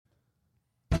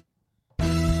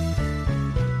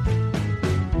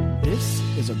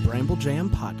is a Bramble Jam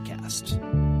podcast.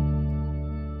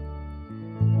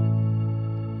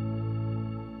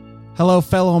 Hello,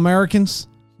 fellow Americans.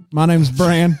 My name's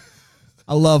Bran.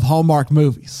 I love Hallmark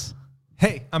movies.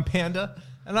 Hey, I'm Panda,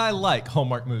 and I like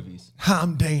Hallmark movies. Hi,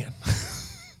 I'm Dan,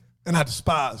 and I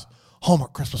despise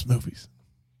Hallmark Christmas movies.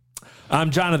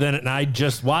 I'm Jonathan, and I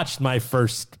just watched my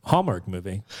first Hallmark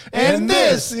movie. And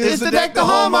this is the Deck the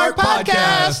Hallmark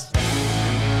podcast.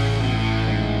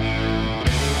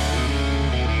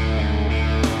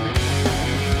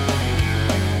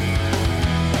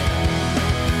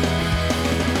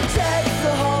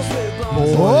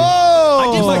 Whoa!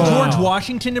 I did my George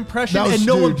Washington impression, and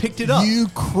no one picked it up. You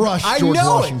crushed I George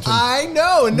know Washington. it. I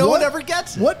know, and no What- one ever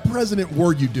gets it. What president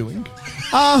were you doing?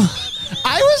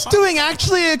 I was doing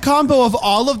actually a combo of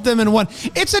all of them in one.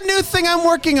 It's a new thing I'm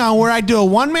working on where I do a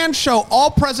one-man show, all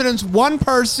presidents, one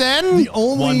person. The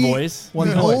only One voice.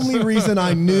 The only reason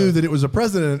I knew that it was a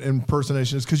president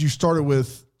impersonation is because you started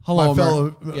with Hello, my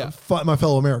fellow Yeah. my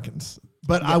fellow Americans.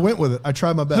 But I went with it. I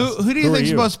tried my best. Who do you Who are think's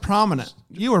you? most prominent?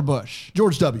 You or Bush?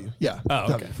 George W. Yeah. Oh,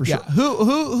 W, okay. for sure. Yeah.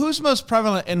 Who's most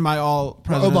prevalent in my all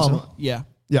presidents? Obama. Yeah.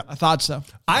 Yeah. I thought so.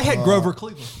 I had Grover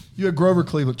Cleveland. You had Grover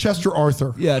Cleveland, Chester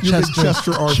Arthur. Yeah, You're a big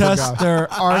Chester Arthur guy. Chester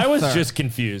Arthur. I was just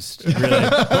confused, really.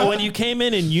 But when you came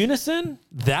in unison,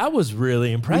 that was really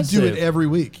We impressive. do it every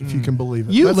week, if you can believe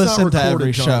it. You That's not listen to recorded,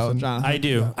 every show, Jonathan. Jonathan. I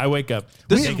do. I wake up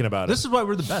thinking about This it. is why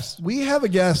we're the best. We have a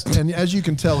guest, and as you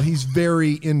can tell, he's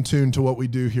very in tune to what we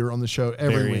do here on the show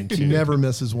every Very in week. He tune. never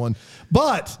misses one.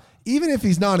 But even if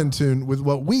he's not in tune with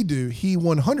what we do, he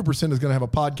 100% is going to have a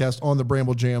podcast on the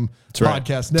Bramble Jam right.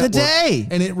 podcast network. Today.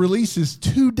 And it releases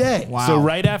today. Wow. So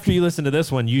right after you listen to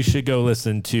this one, you should go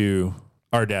listen to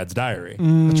Our Dad's Diary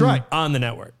That's right. on the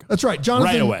network. That's right.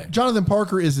 Jonathan, Right away. Jonathan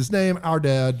Parker is his name. Our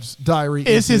Dad's Diary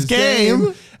Is his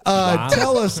game.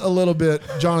 Tell us a little bit,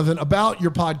 Jonathan, about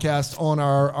your podcast on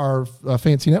our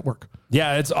fancy network.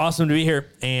 Yeah, it's awesome to be here.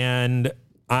 And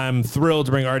I'm thrilled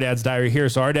to bring Our Dad's Diary here.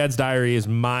 So Our Dad's Diary is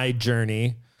my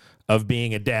journey of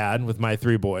being a dad with my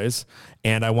 3 boys.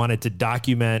 And I wanted to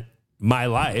document my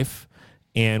life.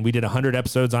 And we did 100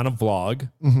 episodes on a vlog.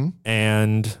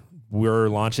 And we're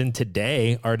launching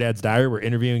today Our Dad's Diary. We're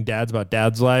interviewing dads about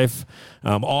dad's life.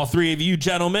 All 3 of you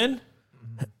gentlemen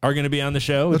are going to be on the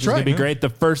show, which That's is going right. to be great. The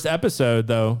first episode,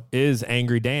 though, is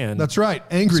Angry Dan. That's right.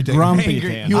 Angry Dan. Grumpy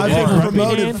Angry. Dan. I've been Grumpy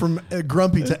promoted Dan? from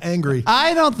grumpy to angry.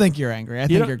 I don't think you're angry. I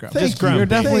think don't- you're grumpy. Thank you. You're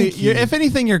definitely. Thank you. If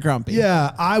anything, you're grumpy.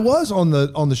 Yeah, I was on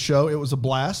the show. It was a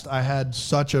blast. I had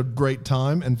such a great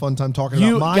time and fun time talking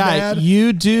You about my guy, dad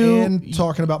you do. and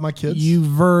talking about my kids. You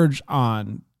verge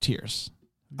on tears.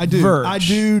 I do. Verge. I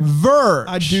do. Verge.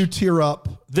 I do tear up.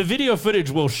 The video footage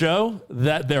will show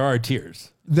that there are tears.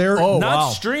 They're Not wow.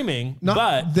 streaming, not,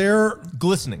 but they're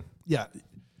Glistening. yeah.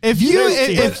 If you,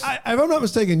 If I'm not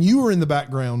mistaken, you were in the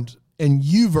background and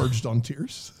you verged on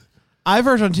tears. I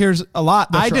verge on tears a lot.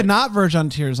 I right. did not verge on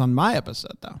tears on my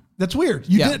episode though. That's weird.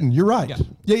 You Yeah. didn't. You're right. Yeah.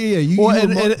 Yeah. You, Well,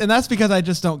 you were and that's because I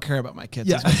just don't care about my kids.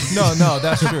 yeah. No,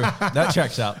 that's true. That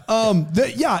checks out.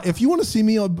 If you want to see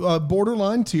me on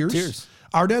borderline tears,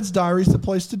 Our Dad's Diary is the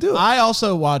place to do it. I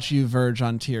also watch you verge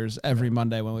on tears every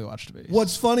Monday when we watch TV.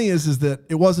 What's funny is that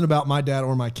it wasn't about my dad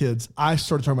or my kids. I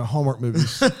started talking about Hallmark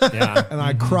movies, yeah. and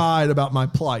I cried about my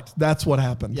plight. That's what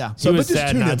happened. Yeah. He was but just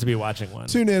sad tune not in. to be watching one.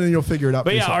 Tune in and you'll figure it out.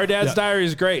 But for yeah, yourself. Our Dad's Diary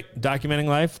is great. Documenting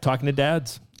life, talking to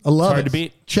dads. I love it's hard it. to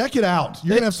beat. Check it out.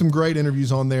 You're gonna have some great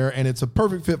interviews on there, and it's a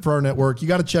perfect fit for our network. You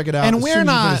got to check it out. And as we're soon as you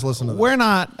not finish listening to this. we're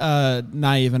not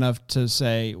naive enough to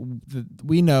say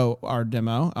we know our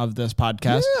demo of this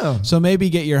podcast. Yeah. So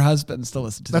maybe get your husbands to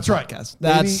listen to That's the right.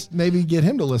 podcast. Maybe get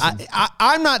him to listen.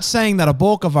 I'm not saying that a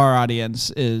bulk of our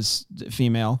audience is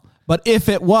female, but if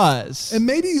it was, And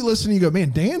maybe you listen and you go, man,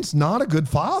 Dan's not a good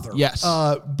father. Yes.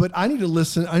 But I need to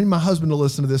listen. I need my husband to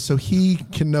listen to this so he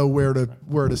can know where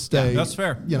to stay. that's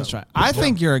fair. You know, that's right. I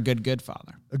think you're a good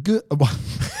father. a good.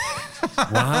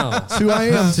 Wow. That's who I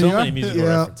am. So many musical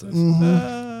Yeah. references.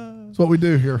 That's what we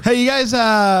do here. Hey, you guys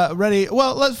ready?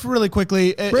 Well, let's really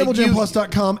quickly.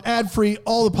 BrambleJamPlus.com, ad free,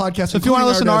 all the podcasts. So if you want to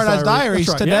listen to Our Dad's Diaries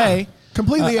That's right. today,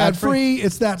 Completely ad ad-free. free.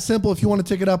 It's that simple. If you want to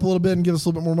tick it up a little bit and give us a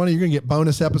little bit more money, you're going to get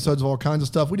bonus episodes of all kinds of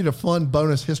stuff. We did a fun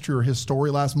bonus history or his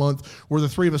story last month where the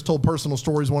 3 of us told personal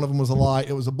stories. One of them was a lie.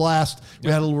 It was a blast.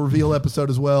 We had a little reveal episode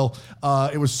as well.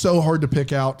 It was so hard to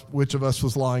pick out which of us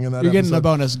was lying in that you're episode. getting a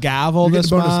bonus gavel You're this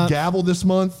getting a bonus month. gavel this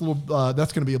month.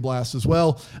 That's going to be a blast as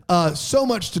well. So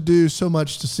much to do, so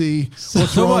much to see.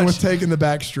 What's wrong with taking the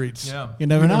back streets? Yeah. You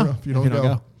never know. If you don't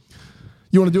go.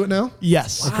 You want to do it now?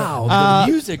 Yes. Wow,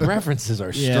 the music references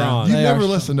are strong. You've They never are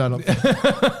listened, I don't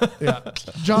think. Yeah.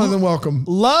 Jonathan, welcome.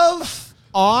 Love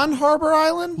on Harbor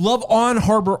Island. Love on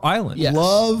Harbor Island. Yes.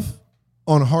 Love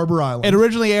on Harbor Island. It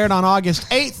originally aired on August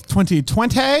 8th,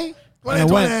 2020. And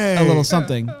it went a little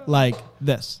something like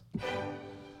this.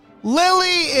 Lily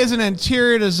is an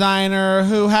interior designer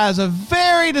who has a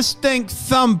very distinct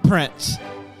thumbprint.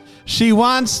 She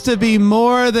wants to be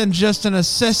more than just an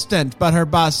assistant, but her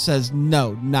boss says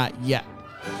no, not yet.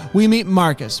 We meet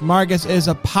Marcus. Marcus is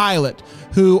a pilot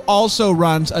who also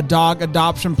runs a dog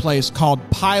adoption place called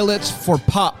Pilots for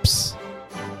Pups.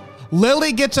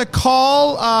 Lily gets a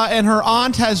call, and her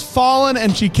aunt has fallen,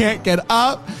 and she can't get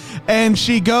up. And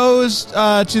she goes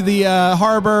to the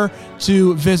harbor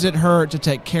to visit her, to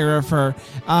take care of her.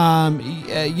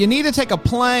 You need to take a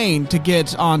plane to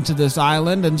get onto this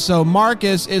island, and so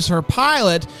Marcus is her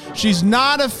pilot. She's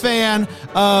not a fan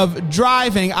of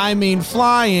driving, I mean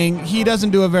flying. He doesn't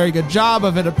do a very good job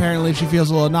of it, apparently. She feels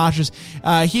a little nauseous.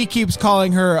 He keeps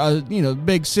calling her a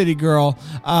big city girl,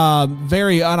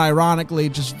 very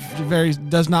unironically, just very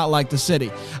does not like the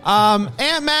city.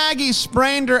 Aunt Maggie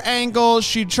sprained her ankle.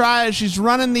 She's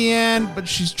running the inn, but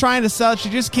she's trying to sell it. She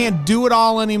just can't do it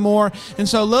all anymore. And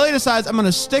so Lily decides, I'm going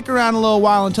to stick around a little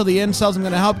while until the inn sells. I'm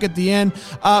going to help get the inn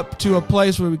up to a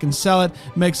place where we can sell it,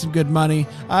 make some good money.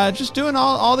 Just doing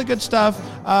all the good stuff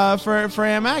for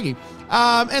Aunt Maggie.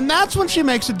 And that's when she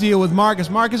makes a deal with Marcus.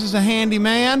 Marcus is a handy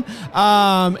man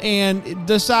and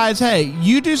decides, hey,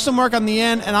 you do some work on the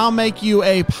inn and I'll make you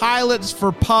a Pilots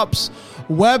for Pups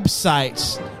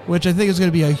website, which I think is going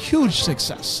to be a huge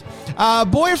success.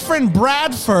 Boyfriend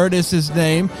Bradford is his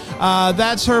name.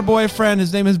 That's her boyfriend.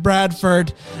 His name is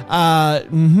Bradford.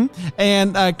 And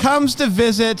comes to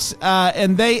visit,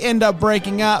 and they end up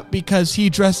breaking up because he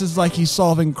dresses like he's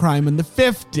solving crime in the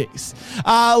 50s.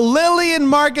 Lily and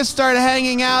Marcus start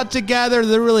hanging out together.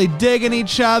 They're really digging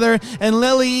each other, and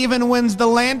Lily even wins the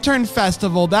Lantern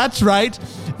Festival. That's right.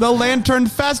 The Lantern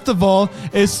Festival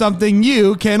is something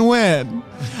you can win.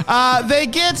 They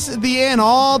get the inn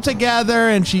all together,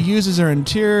 and she uses her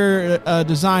interior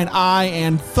design eye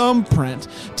and thumbprint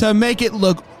to make it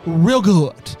look real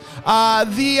good.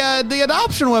 The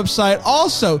adoption website,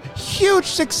 also huge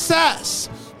success.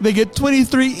 They get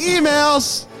 23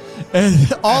 emails,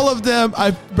 and all of them,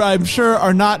 I'm sure,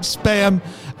 are not spam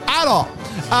at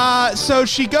all. So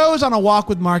she goes on a walk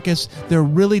with Marcus. They're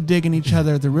really digging each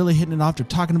other. They're really hitting it off. They're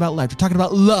talking about life. They're talking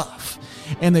about love.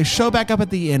 And they show back up at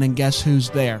the inn, and guess who's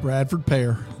there? Bradford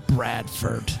Pear.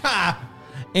 Bradford.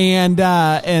 And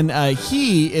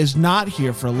he is not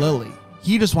here for Lily.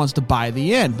 He just wants to buy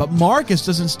the inn. But Marcus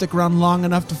doesn't stick around long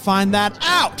enough to find that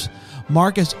out.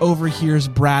 Marcus overhears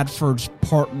Bradford's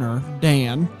partner,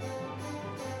 Dan,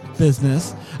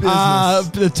 business.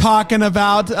 Talking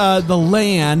about the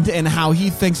land and how he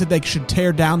thinks that they should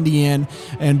tear down the inn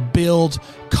and build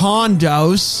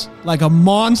condos like a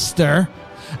monster.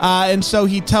 And so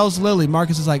he tells Lily,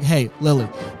 Marcus is like, hey, Lily,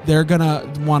 they're going to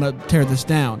want to tear this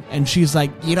down. And she's like,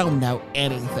 you don't know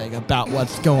anything about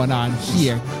what's going on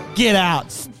here. Get out.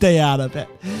 Stay out of it.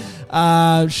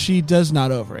 She does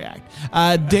not overreact.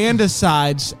 Dan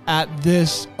decides at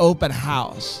this open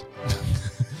house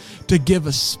to give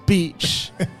a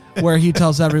speech where he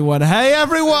tells everyone, hey,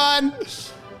 everyone,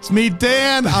 it's me,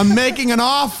 Dan. I'm making an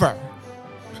offer.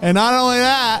 And not only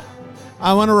that,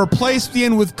 I want to replace the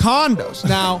inn with condos.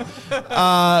 Now,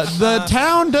 the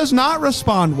town does not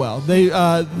respond well.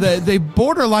 They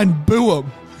borderline boo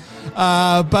him.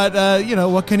 But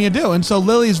what can you do? And so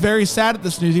Lily's very sad at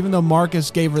this news, even though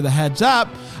Marcus gave her the heads up.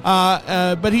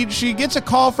 But she gets a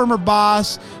call from her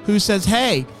boss who says,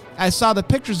 hey, I saw the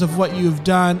pictures of what you've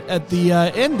done at the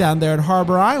inn down there at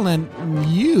Harbor Island.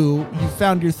 You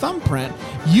found your thumbprint.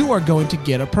 You are going to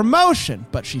get a promotion.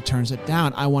 But she turns it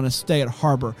down. I want to stay at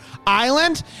Harbor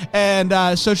Island.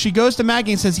 And so she goes to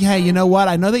Maggie and says, hey, you know what?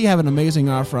 I know that you have an amazing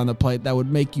offer on the plate that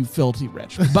would make you filthy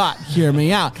rich. But hear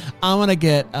me out. I'm going to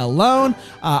get a loan.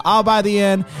 I'll buy the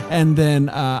inn. And then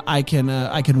I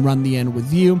can run the inn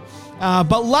with you.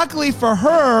 But luckily for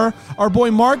her, our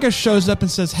boy Marcus shows up and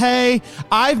says, hey,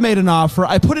 I've made an offer.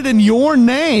 I put it in your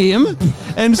name.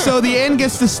 And so the inn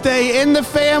gets to stay in the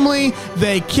family.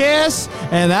 They kiss.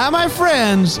 And that, my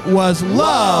friends, was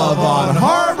Love on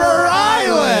Harbor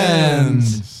Island.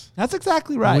 That's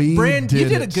exactly right. Brand, you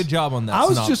did a good job on that. I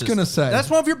was just going to say.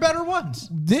 That's one of your better ones.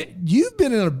 You've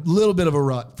been in a little bit of a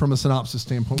rut from a synopsis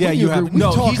standpoint. Yeah, you have. We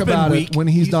talk about it when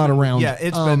he's not around. Yeah,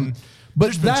 it's been.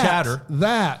 But been chatter.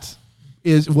 That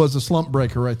was a slump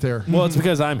breaker right there. Well, it's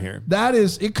because I'm here.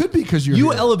 It could be because you're you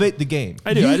here. elevate the game.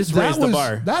 I do. I just raised the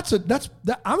bar.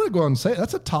 I'm going to go out and say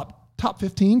that's a top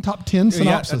 15, top 10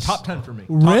 synopsis. Yeah, top 10 for me.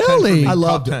 Really? I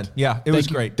loved it. 10. Yeah, it was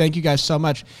great. Thank you guys so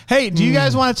much. Hey, do you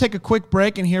guys want to take a quick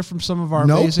break and hear from some of our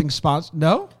amazing sponsors?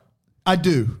 No? I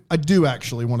do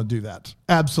actually want to do that.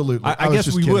 Absolutely. I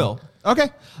guess we will. Okay,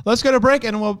 let's go to break,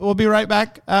 and we'll be right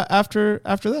back after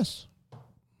this.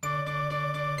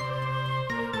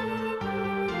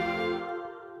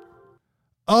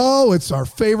 Oh, it's our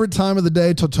favorite time of the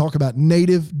day to talk about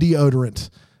Native deodorant.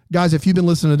 Guys, if you've been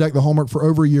listening to Deck the Hallmark for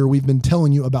over a year, we've been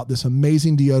telling you about this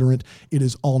amazing deodorant. It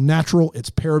is all natural, it's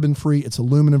paraben-free, it's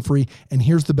aluminum-free, and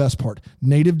here's the best part.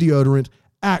 Native deodorant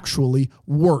actually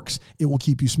works. It will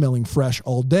keep you smelling fresh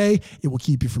all day. It will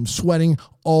keep you from sweating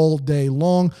all day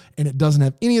long, and it doesn't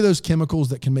have any of those chemicals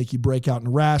that can make you break out in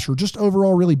a rash or just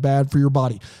overall really bad for your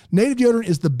body. Native deodorant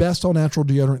is the best all-natural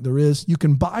deodorant there is. You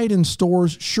can buy it in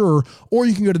stores, sure, or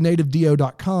you can go to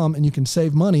nativedeo.com and you can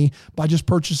save money by just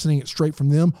purchasing it straight from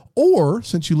them. Or,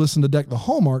 since you listen to Deck the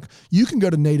Hallmark, you can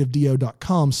go to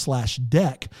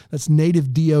nativedeo.com/deck. That's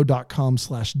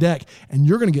nativedeo.com/deck, and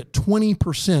you're going to get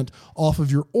 20% off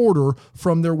of your order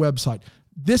from their website.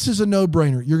 This is a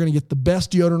no-brainer. You're going to get the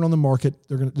best deodorant on the market.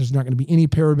 There's not going to be any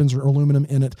parabens or aluminum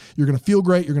in it. You're going to feel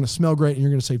great. You're going to smell great. And you're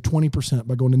going to save 20%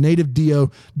 by going to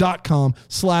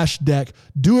nativedeo.com/deck.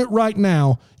 Do it right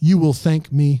now. You will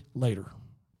thank me later.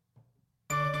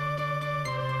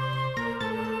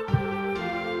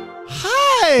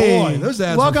 Boy, those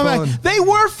ads Welcome were fun. back. They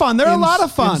were fun. They're a lot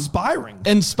of fun.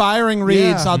 Inspiring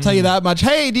reads, I'll tell you that much.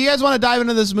 Hey, do you guys want to dive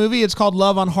into this movie? It's called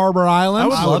Love on Harbor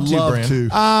Island. I would love to.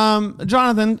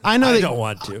 Jonathan, I don't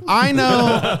want to. I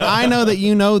know that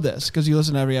you know this because you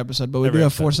listen to every episode, but we do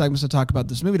have 4 segments to talk about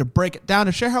this movie, to break it down,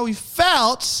 to share how we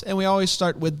felt, and we always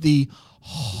start with the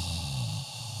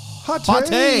hot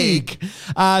take.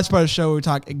 It's part of the show where we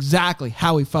talk exactly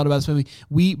how we felt about this movie.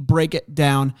 We break it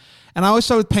down. And I always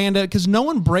start with Panda because no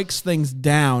one breaks things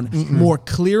down more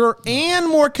clearer and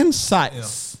more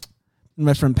concise. Yeah.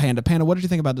 My friend Panda. Panda, what did you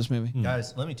think about this movie?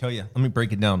 Guys, let me tell you. Let me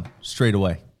break it down straight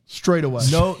away. Straight away.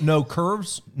 No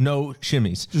curves, no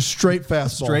shimmies. Just straight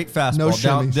fastball. Straight fastball. No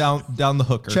shimmies. Down the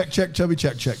hooker. Check, chubby,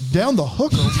 check. Down the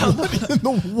hooker? What in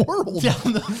the world?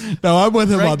 No, I'm with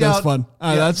him Right on down- this one.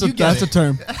 Yeah, That's a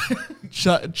term.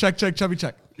 Check, chubby,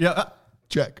 check. Yeah.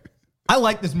 Check. I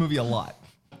like this movie a lot.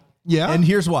 Yeah. And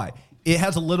here's why. It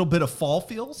has a little bit of fall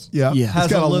feels. Yeah. Yeah.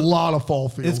 It's got a lot of fall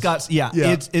feels. It's got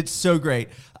it's so great.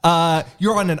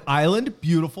 You're on an island,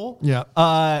 beautiful. Yeah.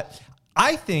 I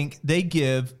think they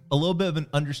give a little bit of an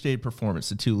understated performance,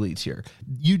 the two leads here.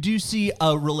 You do see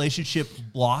a relationship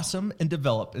blossom and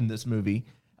develop in this movie.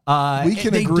 We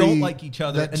can they agree don't like each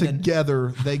other. that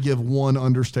together they give one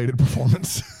understated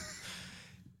performance.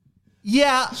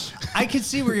 Yeah, I can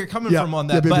see where you're coming from on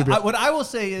that. What I will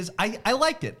say is I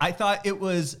liked it. I thought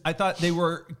they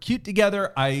were cute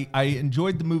together. I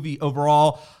enjoyed the movie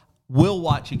overall. We'll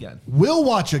watch again.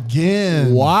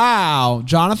 Wow.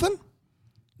 Jonathan?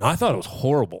 No, I thought it was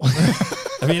horrible.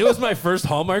 I mean, it was my first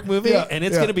Hallmark movie, and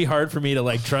it's going to be hard for me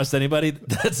to trust anybody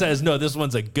that says, no, this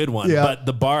one's a good one. Yeah. But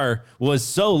the bar was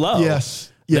so low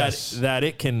that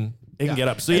it can get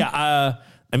up. So,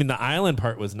 I mean, the island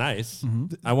part was nice.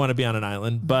 I want to be on an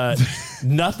island, but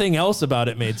nothing else about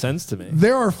it made sense to me.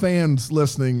 There are fans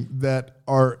listening that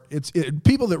are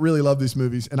people that really love these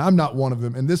movies, and I'm not one of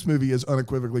them. And this movie is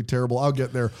unequivocally terrible. I'll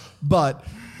get there, but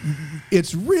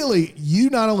it's really, you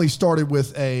not only started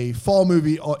with a fall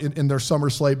movie in their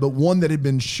summer slate, but one that had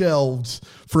been shelved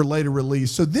for later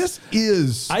release. So this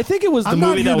is, I think it was the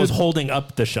movie that was holding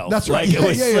up the shelf. That's right. It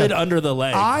was slid under the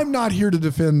leg. I'm not here to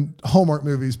defend Hallmark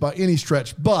movies by any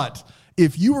stretch, but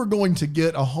if you were going to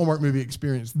get a Hallmark movie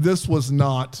experience, this was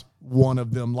not one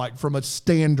of them. From a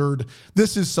standard,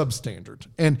 this is substandard.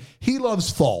 And he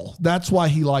loves fall. That's why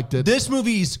he liked it. This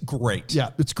movie's great.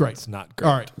 Yeah, it's great. It's not great.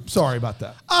 All right. Sorry about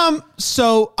that.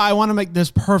 So I want to make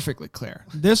this perfectly clear.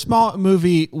 This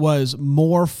movie was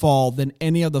more fall than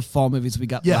any of the fall movies we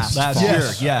got last fall.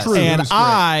 Yes. True. And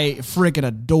I freaking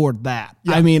adored that.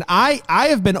 Yeah. I mean, I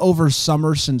have been over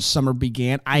summer since summer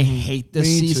began. I hate this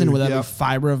Me season too. with every Yep.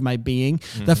 fiber of my being.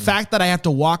 The fact that I have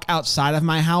to walk outside of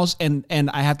my house and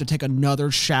I have to take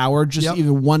another shower just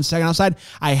even 1 second outside,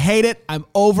 I hate it. I'm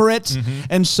over it.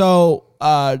 And so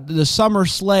the summer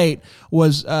slate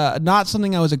was not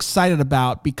something I was excited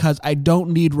about because I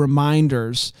don't need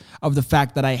reminders of the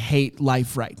fact that I hate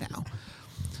life right now.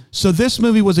 So this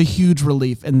movie was a huge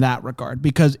relief in that regard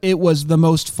because it was the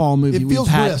most fall movie we've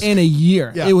had brisk. in a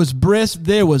year. Yeah. It was brisk.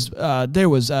 There was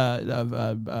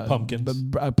Pumpkins.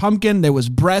 Pumpkin. There was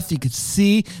breath. You could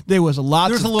see. There was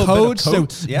lots There's of a little bit of coats.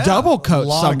 coats. There- Yeah. Double coats A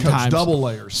lot of coats, sometimes. double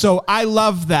layers. So I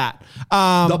love that.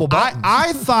 Double buttons.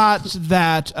 I thought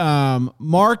that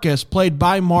Marcus, played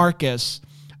by Marcus,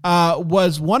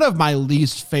 was one of my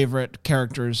least favorite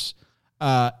characters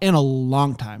in a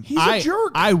long time. He's a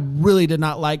jerk. I really did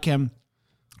not like him.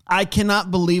 I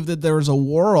cannot believe that there was a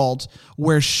world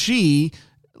where she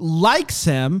likes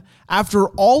him after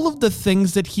all of the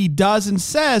things that he does and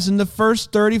says in the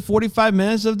first 30, 45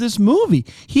 minutes of this movie.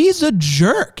 He's a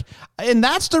jerk. And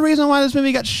that's the reason why this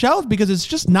movie got shelved, because it's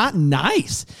just not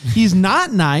nice. He's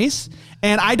not nice,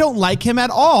 and I don't like him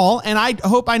at all, and I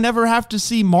hope I never have to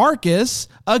see Marcus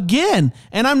again.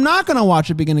 And I'm not going to watch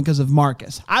it again because of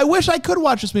Marcus. I wish I could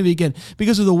watch this movie again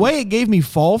because of the way it gave me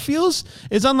fall feels.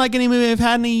 It's unlike any movie I've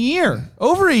had in a year,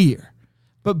 over a year.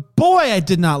 But boy, I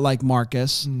did not like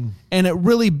Marcus, and it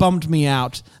really bummed me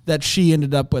out that she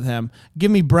ended up with him. Give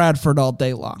me Bradford all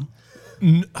day long.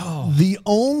 The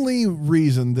only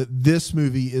reason that this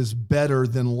movie is better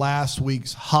than last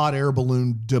week's hot air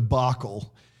balloon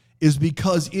debacle is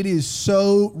because it is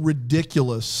so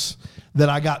ridiculous that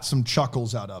I got some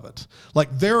chuckles out of it.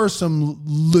 Like, there are some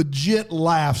legit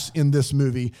laughs in this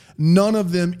movie, none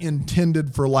of them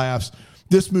intended for laughs.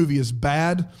 This movie is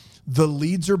bad. The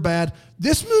leads are bad.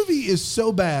 This movie is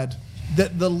so bad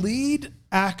that the lead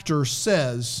actor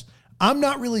says, I'm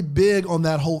not really big on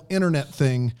that whole internet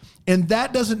thing, and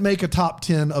that doesn't make a top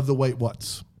 10 of the Wait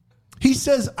What's. He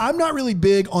says, I'm not really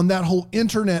big on that whole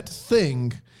internet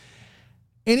thing,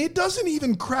 and it doesn't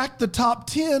even crack the top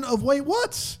 10 of Wait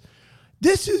What's.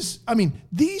 These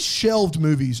shelved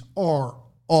movies are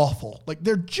awful. Like,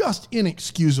 they're just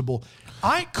inexcusable.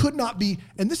 I could not be,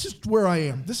 and this is where I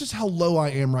am. This is how low I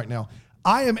am right now.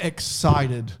 I am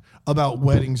excited about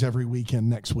Weddings Every Weekend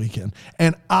next weekend.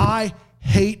 And I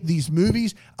hate these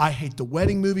movies. I hate the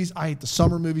wedding movies. I hate the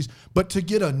summer movies. But to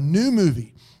get a new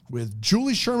movie with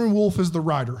Julie Sherman Wolfe as the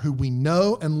writer, who we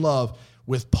know and love,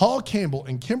 with Paul Campbell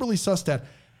and Kimberly Sustad,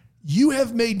 you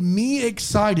have made me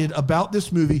excited about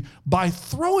this movie by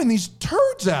throwing these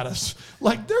turds at us.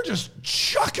 Like, they're just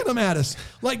chucking them at us.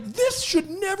 Like, this should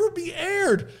never be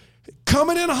aired.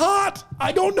 Coming in hot.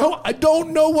 I don't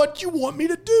know what you want me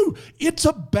to do. It's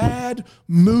a bad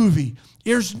movie.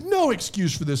 There's no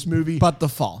excuse for this movie. But the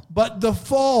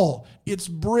fall. It's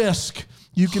brisk.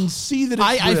 You can see that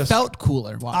it's brisk. I felt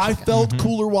cooler watching it. I felt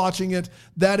cooler watching it.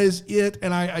 That is it.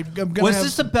 And I'm going to Was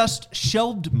this the best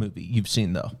shelved movie you've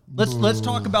seen, though? Let's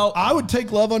talk about... I would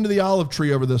take Love Under the Olive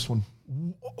Tree over this one.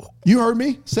 You heard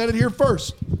me. Said it here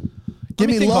first. Give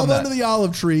me Love Under the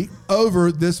Olive Tree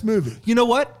over this movie. You know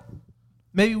what?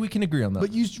 Maybe we can agree on that.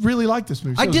 But you really like this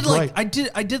movie. So I did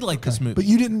like this movie. But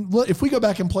you didn't. If we go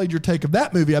back and played your take of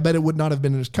that movie, I bet it would not have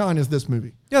been as kind as this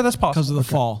movie. Yeah, that's possible. Because of the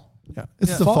fall. Yeah,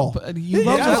 it's the fall. You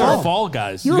guys are fall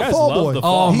guys. You're you guys a fall love boy. the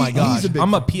fall. Oh my gosh,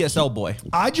 I'm a fan. PSL boy.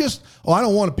 I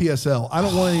don't want a PSL. I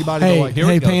don't want anybody to like.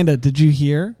 Hey, Panda, did you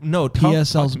hear? No,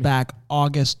 PSL's back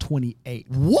August 28th.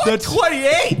 What? The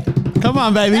 28th. Come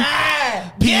on, baby.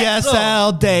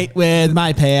 PSL date with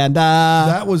my Panda.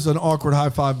 That was an awkward high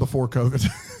five before COVID.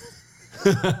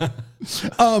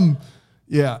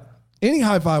 Yeah. Any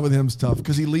high five with him is tough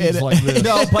because he leads like this.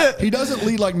 No, but he doesn't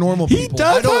lead like normal people. He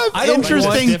does have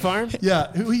interesting. Stiff arm?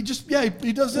 Yeah, he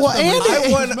does this.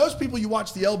 Well, and most people you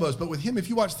watch the elbows, but with him, if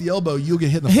you watch the elbow, you'll get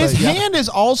hit in the His face. hand is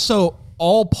also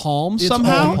all palm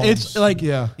somehow. all palms. It's like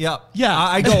yeah.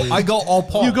 I go all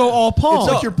palm. You go all palm.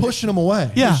 It's like you're pushing him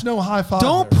away. Yeah. There's no high five.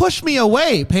 Don't there. push me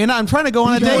away, Panda. I'm trying to go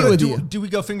on a date with you. Do we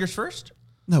go fingers first?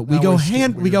 No, we go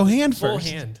hand. We go hand Full first.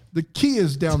 hand. The key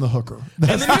is down the hooker.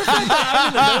 And then you're I'm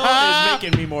in the middle is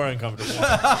making me more uncomfortable.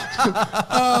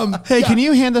 Hey, can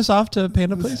you hand this off to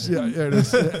Panda, please? Yeah, it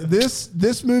is.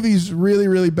 This movie's really,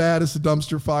 really bad. It's a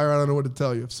dumpster fire. I don't know what to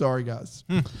tell you. Sorry, guys.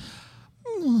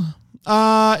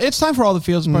 It's time for all the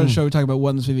feels. Part of the show we talk about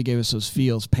what this movie gave us those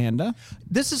feels. Panda.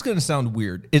 This is going to sound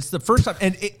weird. It's the first time,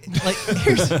 and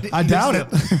I doubt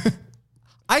it.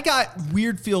 I got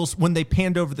weird feels when they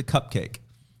panned over the cupcake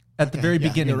at the very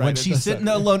beginning when she's sitting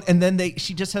alone, and then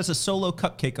she just has a solo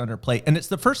cupcake on her plate, and it's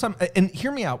the first time. And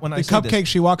hear me out when I say The cupcake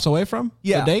she walks away from.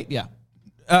 Yeah. The date. Yeah.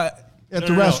 At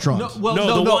the restaurant. The one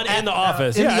in the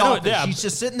office. In Yeah, the I know, office. yeah. She's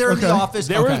just sitting there in the office.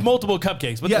 There were multiple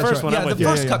cupcakes, but the first one I'm with the you.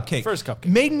 first cupcake. First cupcake.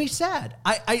 Made me sad.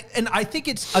 I think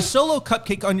it's a solo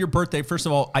cupcake on your birthday, first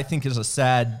of all, I think is a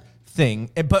sad thing.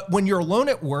 But when you're alone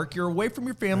at work, you're away from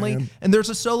your family, and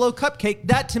there's a solo cupcake,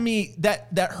 that to me,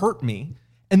 that hurt me.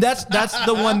 And that's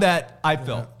the one that I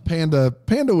felt. Panda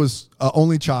was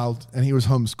only child, and he was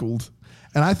homeschooled.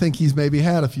 And I think he's maybe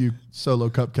had a few solo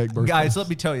cupcake birthdays. Guys, let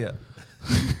me tell you.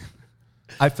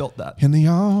 I felt that. In the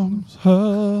arms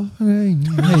of an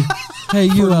angel. Hey,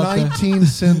 you For out there. 19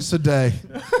 cents a day.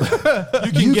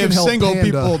 You can give help single Panda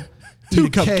people eat 2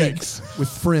 cakes cupcakes. with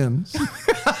friends.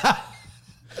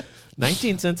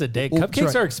 19 cents a day. Cupcakes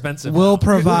right. are expensive. We'll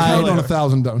Count on provide.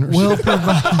 1,000 donors. We'll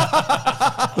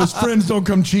provide. Those friends don't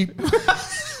come cheap.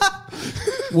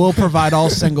 We'll provide all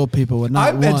single people with not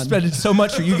I've been one. spending so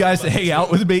much for you guys to hang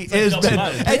out with me.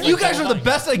 And you guys are the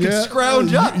best I can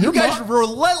scrounge up. You guys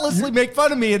relentlessly make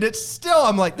fun of me, and it's still,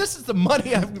 I'm like, this is the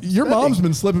money I'm spending. Your mom's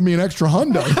been slipping me an extra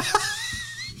hundo.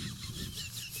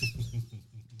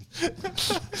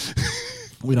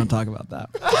 We don't talk about that.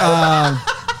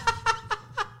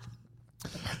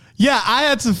 Yeah, I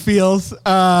had some feels.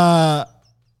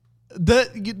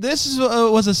 This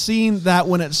was a scene that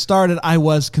when it started, I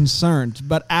was concerned,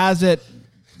 but as it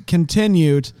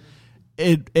continued,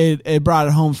 it brought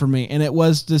it home for me, and it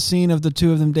was the scene of the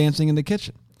two of them dancing in the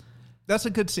kitchen. That's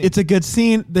a good scene. It's a good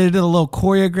scene. They did a little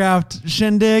choreographed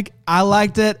shindig. I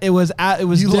liked it. It was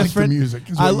you different. Liked the music.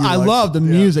 I love the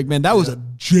music, man. That was a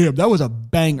jam. That was a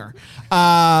banger.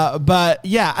 But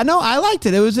yeah, I know I liked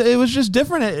it. It was just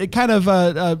different. It kind of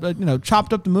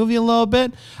chopped up the movie a little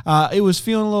bit. It was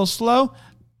feeling a little slow.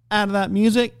 Add that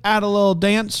music. Add a little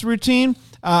dance routine.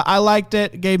 I liked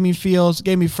it. Gave me feels.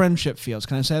 Gave me friendship feels.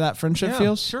 Can I say that? Friendship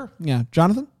feels? Sure. Yeah.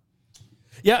 Jonathan?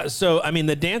 Yeah. So I mean,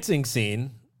 the dancing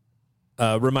scene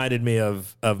reminded me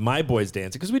of my boys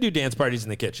dancing, because we do dance parties in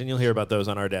the kitchen. You'll hear about those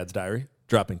on Our Dad's Diary,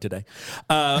 dropping today.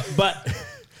 But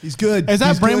he's good. Is that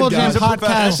He's Bramble good, Jam guys.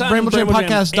 Podcast?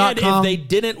 BrambleJamPodcast.com. And if they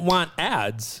didn't want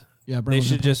ads, they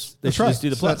should just do the plug.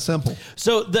 It's that simple.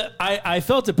 So I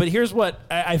felt it, but here's what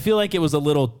I feel like: it was a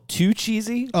little too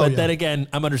cheesy. But then again,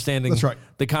 I'm understanding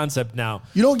the concept now.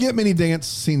 You don't get many dance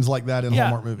scenes like that in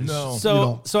Hallmark movies.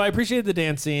 No. So I appreciated the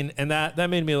dance scene, and that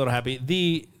made me a little happy.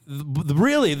 The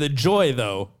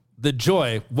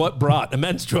joy, what brought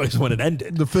immense joy is when it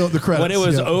ended. The credits. When it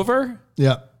was over,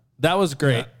 that was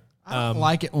great. Yeah. I don't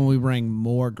like it when we bring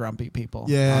more grumpy people.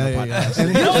 Yeah.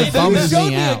 And it showed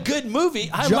me a good movie.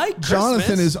 I like Christmas.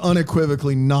 Jonathan is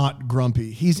unequivocally not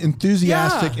grumpy. He's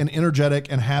enthusiastic and energetic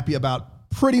and happy about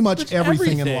pretty much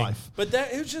everything in life. But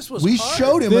it just was. We hard.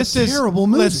 showed him a terrible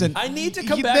movie. Listen, I need to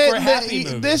come back for a happy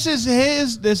movie. This is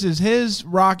his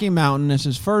Rocky Mountain. This is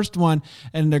his first one,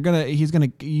 and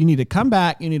you need to come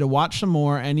back. You need to watch some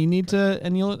more, and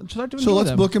you'll start doing. So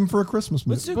let's book him for a Christmas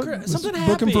movie. Let's do something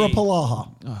happy. Book him for a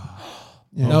Palaha.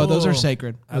 No, those are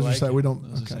sacred. We don't.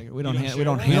 We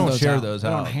don't share those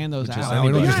out. We don't hand those out.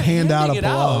 We don't just hand out a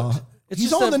Palaha.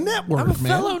 He's on the network, I'm a man.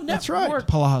 fellow network. That's right.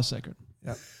 Palaha's sacred.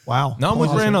 Yeah. Wow. No, I'm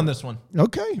with Rand on this one.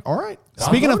 Okay. All right.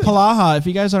 Speaking of Palaha, if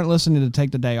you guys aren't listening to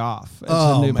Take the Day Off, it's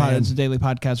it's a daily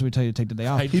podcast where we tell you to take the day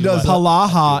off. He does.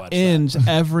 Palaha ends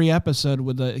every episode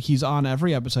he's on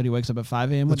every episode. He wakes up at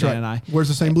 5 a.m. with Dan and I. Wears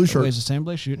the same blue shirt. Wears the same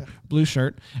blue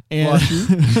shirt. And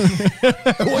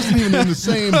it wasn't even in the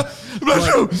same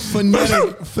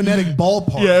phonetic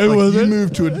ballpark. Yeah, it wasn't. You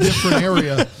moved to a different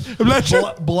area.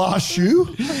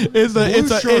 Blashu?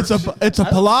 It's a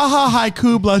Palaha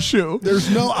haiku blashu.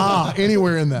 There's no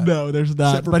anywhere in that. No, there's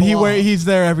not. But he's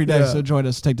there every day, so join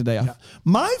us. Take the day off. Yeah.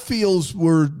 My feels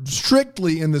were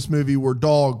strictly in this movie were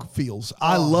dog feels.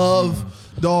 I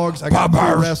love dogs. I got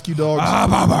 4 rescue dogs.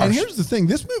 And here's the thing.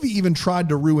 This movie even tried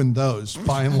to ruin those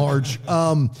by and large.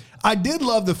 I did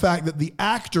love the fact that the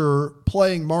actor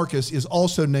playing Marcus is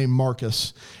also named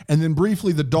Marcus. And then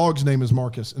briefly, the dog's name is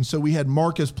Marcus. And so we had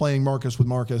Marcus playing Marcus with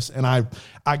Marcus. And I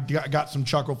got some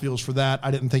chuckle feels for that.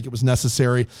 I didn't think it was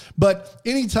necessary. But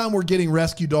anytime we're getting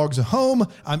rescue dogs at home,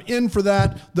 I'm in for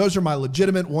that. Those are my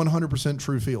legitimate 100%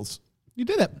 true feels. You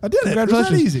did it. I did it. Congratulations.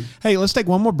 It was that easy. Hey, let's take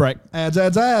one more break. Ads.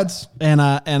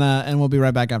 And we'll be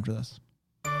right back after this.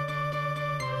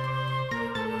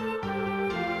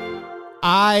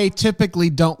 I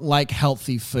typically don't like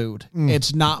healthy food.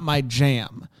 It's not my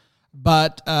jam.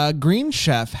 But Green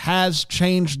Chef has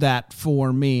changed that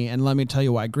for me, and let me tell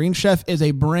you why. Green Chef is a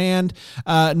brand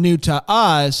new to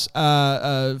us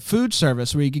food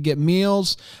service where you could get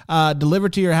meals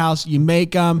delivered to your house. You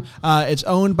make them. It's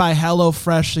owned by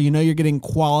HelloFresh, so you know you're getting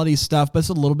quality stuff. But it's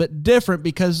a little bit different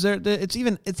because it's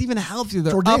even healthier.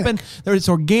 They're organic. It's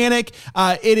organic.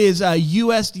 It is a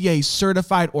USDA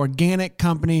certified organic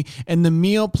company, and the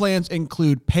meal plans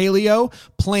include paleo,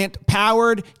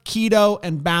 plant-powered, keto,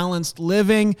 and balanced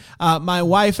living. My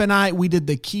wife and I, we did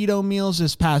the keto meals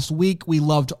this past week. We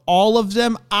loved all of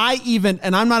them.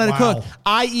 And I'm not a cook,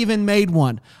 I even made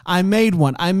one. I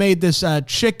made this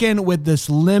chicken with this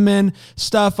lemon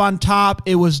stuff on top.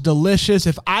 It was delicious.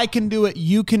 If I can do it,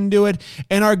 you can do it.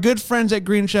 And our good friends at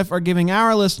Green Chef are giving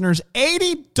our listeners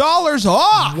 $80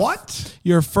 off. What?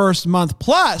 Your first month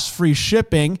plus free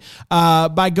shipping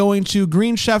by going to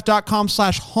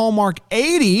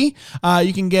greenchef.com/Hallmark80.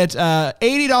 You can get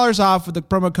 $80 off with the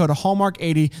promo code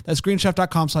Hallmark80. That's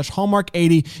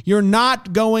greenchef.com/Hallmark80. You're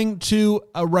not going to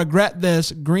regret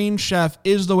this. Green Chef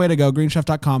is the way to go.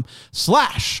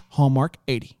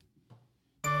 greenchef.com/Hallmark80.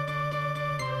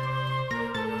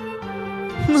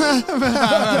 Man,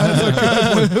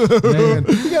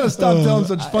 you got to stop telling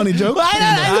such funny jokes.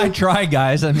 I try,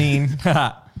 guys. I mean,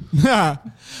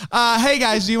 hey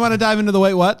guys, do you want to dive into the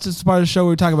wait what? It's part of the show where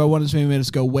we talk about what has made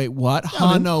us go wait what?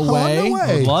 Hanaway.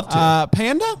 I'd love to.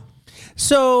 Panda.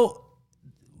 So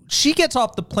she gets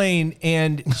off the plane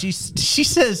and she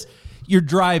says, "You're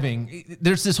driving."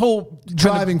 There's this whole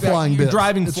Driving flying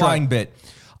bit. Bit.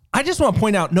 I just want to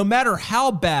point out, no matter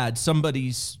how bad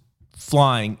somebody's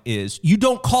flying is, you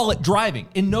don't call it driving.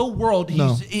 In no world,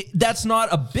 that's not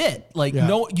a bit. Like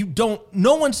no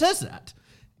one says that.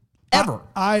 Ever.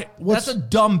 That's a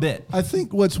dumb bit. I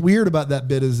think what's weird about that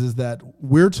bit is that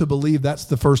we're to believe that's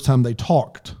the first time they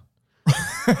talked.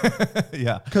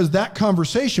 Yeah. Because that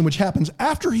conversation, which happens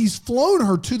after he's flown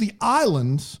her to the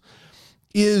islands,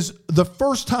 is the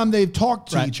first time they've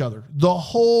talked to each other.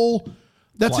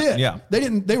 That's it. Yeah.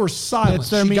 They were silent.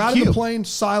 She got in the plane,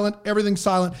 silent, everything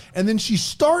silent. And then she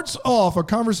starts off a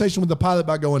conversation with the pilot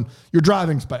by going, "Your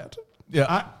driving's bad."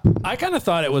 Yeah. I kind of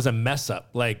thought it was a mess up.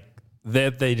 Like,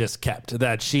 that they just kept,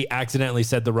 that she accidentally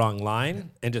said the wrong line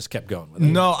and just kept going with it.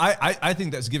 No, I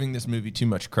think that's giving this movie too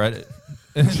much credit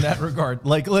in that regard.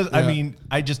 Like, I mean,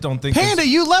 I just don't think Panda,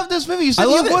 you love this movie. You said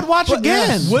you would watch again.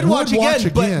 Yes, would watch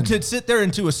again. But to sit there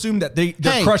and to assume that they're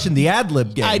crushing the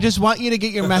ad-lib game. I just want you to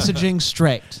get your messaging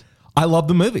straight. I love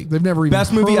the movie. They've never even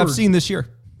Best movie I've seen this year.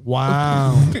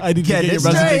 Wow. I need to get your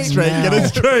messaging straight. Get it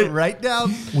straight. Right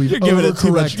down. You're giving it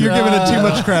too much. You're giving it too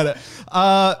much credit.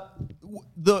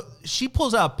 She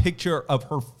pulls out a picture of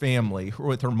her family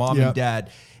with her mom and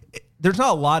dad. There's not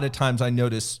a lot of times I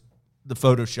notice the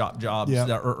Photoshop jobs that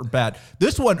are bad.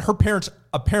 This one, her parents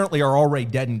apparently are already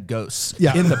dead and ghosts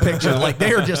in the picture. Like,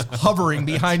 they are just hovering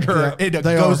behind her in a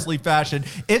ghostly fashion.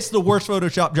 It's the worst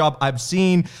Photoshop job I've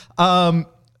seen.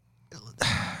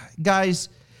 Guys,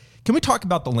 can we talk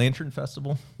about the Lantern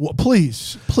Festival? Well,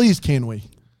 please, can we?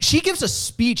 She gives a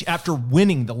speech after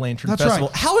winning the Lantern Festival.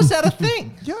 Right. How is that a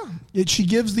thing? She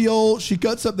gives she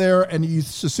cuts up there and you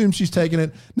assume she's taking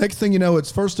it. Next thing you know,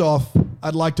 it's first off,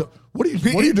 I'd like to, what are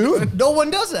you doing? No one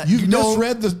does that. You've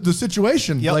misread the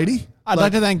situation, lady. I'd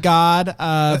like to thank God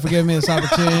for giving me this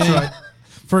opportunity.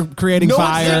 For creating fire. No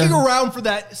one's sticking around for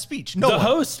that speech. The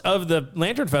host of the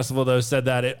Lantern Festival, though, said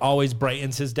that it always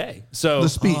brightens his day. So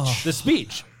the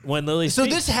speech. When Lily So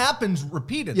this happens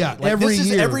repeatedly. Yeah, every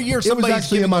year. Every year it was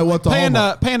actually in my What the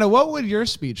Panda, what would your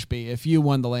speech be if you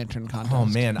won the Lantern contest? Oh,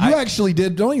 man. You actually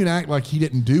did. Don't even act like he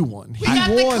didn't do one. He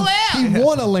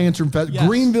won a Lantern Fest. Yes.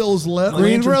 Greenville's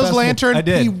Lantern. I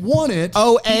did. He won it.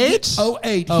 08?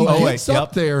 08. He gets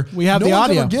up there. We have the No one's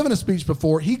audio. ever given a speech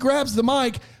before. He grabs the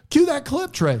mic. Cue that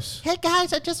clip, Trace. Hey,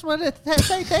 guys, I just want to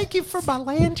say thank you for my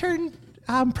lantern.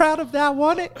 I'm proud of that. I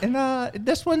won it. And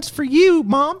this one's for you,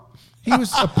 Mom. He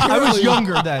was I was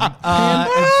younger then.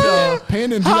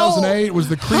 Panda in 2008 was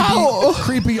the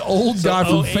creepy old guy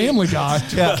from Family Guy.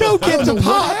 Go get the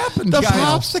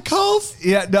popsicles.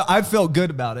 Yeah, no, I felt good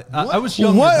about it. I was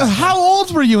younger. What? How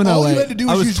old were you in 08? All you had to do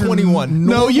was I was use your 21.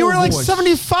 No, you were like voice.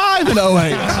 75 in 08.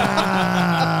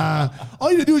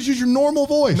 All you had to do was use your normal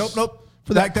voice. Nope.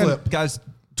 For that Back then, clip. guys,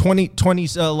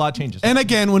 20's a lot of changes. And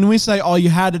again, when we say all you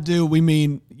had to do, we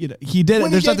mean he did it.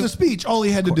 When he gave the speech, all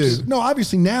he had to do. No,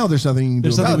 obviously now there's nothing you can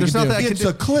do. There's nothing we can do. It's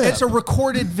a clip. It's a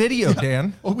recorded video,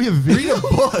 Dan. Oh, we have video. Read a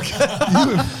book.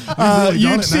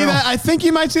 You'd see that. I think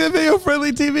you might see the video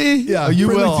Friendly TV. Yeah, you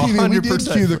Friendly will, TV. We did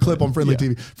 100%. cue the clip on Friendly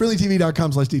TV.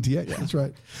 FriendlyTV.com/DTA. Yeah, that's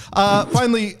right.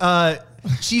 Finally,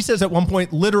 she says at one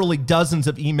point, literally dozens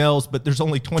of emails, but there's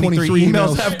only 23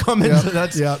 emails that have come in. So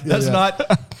that's not.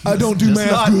 I don't do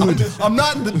math good. I'm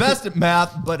not the best at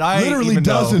math, but I Literally even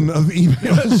dozen know. of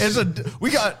emails. It's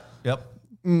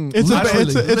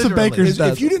a baker's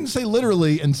dozen. If you didn't say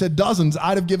literally and said dozens,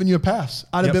 I'd have given you a pass.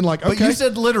 I'd have been like, okay. But you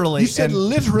said literally. You said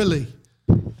literally.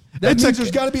 That means there's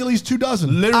got to be at least 2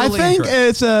 dozen. Literally I think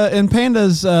it's in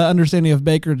Panda's understanding of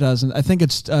baker dozen. I think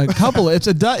it's a couple. It's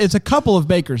a couple of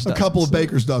baker's dozens. A couple of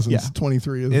baker's dozens. Yeah.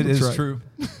 23. It is right. true.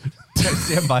 I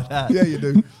stand by that. Yeah, you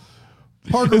do.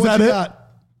 Parker, Is what that you it? got?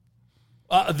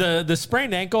 The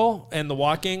sprained ankle and the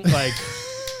walking, like,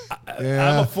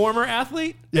 I'm a former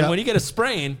athlete, Yeah. and when you get a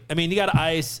sprain, I mean, you got to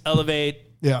ice, elevate,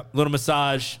 little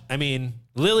massage. I mean,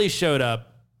 Lily showed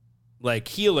up, like,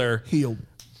 healed.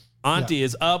 Auntie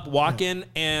is up, walking,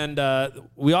 and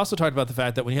we also talked about the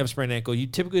fact that when you have a sprained ankle, you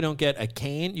typically don't get a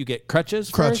cane, you get crutches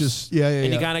first.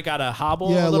 And you kind of got to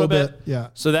hobble Yeah, a little bit. Yeah.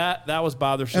 So that was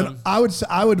bothersome. And I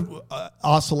would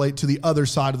oscillate to the other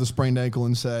side of the sprained ankle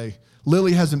and say,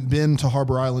 Lily hasn't been to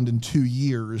Harbor Island in 2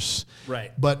 years.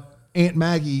 Right. But Aunt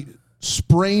Maggie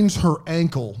sprains her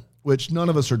ankle which none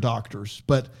of us are doctors,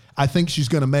 but I think she's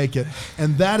going to make it.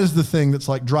 And that is the thing that's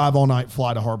like drive all night,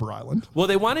 fly to Harbor Island. Well,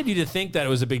 they wanted you to think that it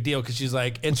was a big deal because she's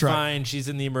like, it's fine. She's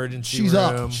in the emergency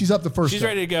room. She's up the first She's step.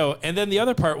 ready to go. And then the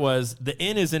other part was the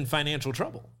inn is in financial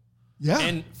trouble. Yeah.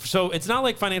 And so it's not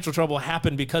like financial trouble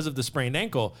happened because of the sprained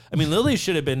ankle. I mean, Lily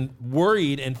should have been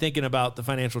worried and thinking about the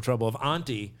financial trouble of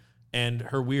Auntie and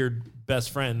her weird best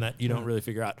friend that you don't really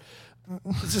figure out.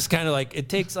 It's just kind of like, it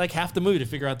takes like half the movie to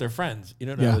figure out their friends. You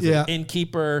don't know. Yeah.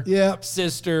 Innkeeper,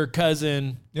 sister,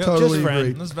 cousin, Totally just friend.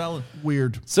 agree. That's valid.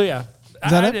 Weird. So yeah,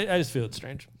 that it? I just feel it's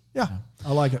strange. Yeah.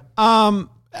 I like it.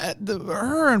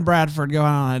 Her and Bradford go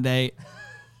out on a date,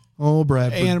 Oh,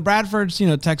 Bradford. and Bradford's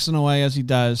texting away as he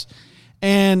does,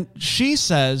 and she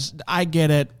says, "I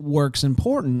get it. Work's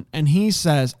important," and he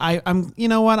says, "I'm. You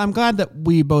know what? I'm glad that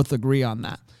we both agree on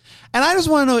that." And I just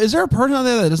want to know: is there a person out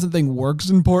there that doesn't think work's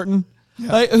important?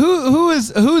 Yeah. Like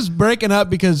who's breaking up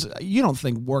because you don't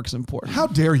think work's important? How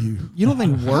dare you? You don't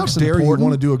think work's How dare important? you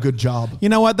want to do a good job? You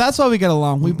know what? That's why we get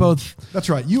along. We both. That's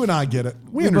right. You and I get it.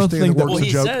 We both understand think that that- work's Well, a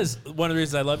he joke. says one of the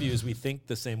reasons I love you is we think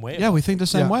the same way. Yeah, we think the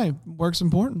same Yeah. way. Work's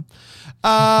important.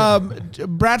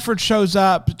 Bradford shows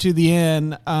up to the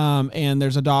inn, and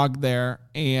there's a dog there,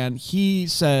 and he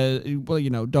says,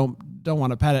 "Well, don't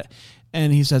want to pet it."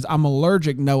 And he says, "I'm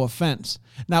allergic. No offense."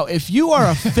 Now, if you are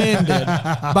offended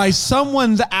by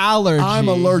someone's allergy, I'm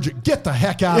allergic. Get the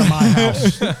heck out of my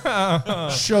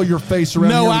house. Show your face around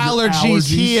no here with your allergies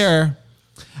here.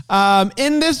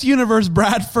 In this universe,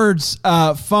 Bradford's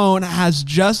phone has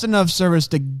just enough service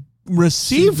to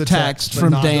receive the text text, but from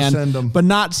not to Dan, send them. but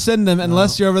not send them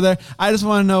unless you're over there. I just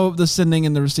want to know the sending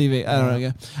and the receiving. I don't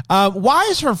know. Why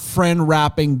is her friend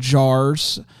wrapping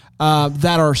jars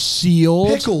that are sealed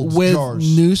Pickled with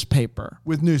jars. newspaper?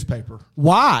 With newspaper.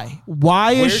 Why?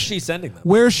 Why Where's is she sending them?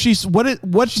 Where's she? She said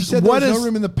there was no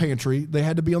room in the pantry. They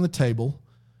had to be on the table.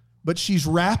 But she's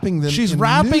wrapping them. She's in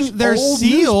wrapping. They're old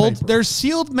sealed. newspaper. They're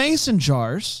sealed mason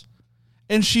jars,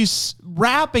 and she's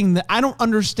wrapping. I don't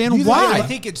understand You why. I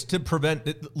think it's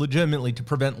legitimately to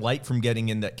prevent light from getting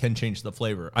in that can change the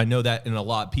flavor. I know that in a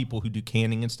lot of people who do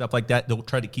canning and stuff like that, they'll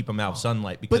try to keep them out of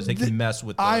sunlight because they can mess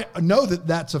with I know that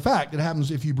that's a fact. It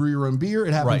happens if you brew your own beer.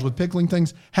 It happens Right. with pickling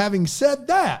things. Having said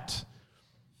that,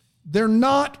 they're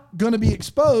not going to be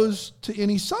exposed to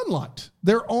any sunlight.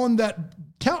 They're on that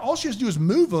count. All she has to do is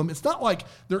move them. It's not like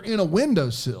they're in a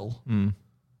windowsill.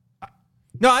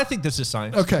 No, I think this is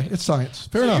science. Okay, it's science.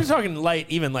 Fair So enough. you're talking light,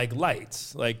 even like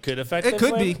lights, like could affect. It the could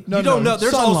flavor? be. No, You don't no, know.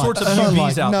 There's all sunlight. sorts of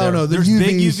Sunlight. UVs out No, there. no, the There's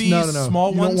big UVs, UVs, no.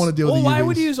 small You ones. don't want to deal with Well, the why UVs.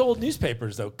 would you use old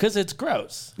newspapers though? Because it's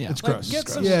gross. Yeah. It's Like, gross. get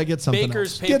some Get something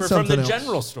baker's else. paper Get from the something else.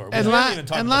 general store. We And, haven't even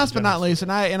talked about last the but not general least,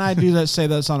 and I do that, say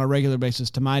this on a regular basis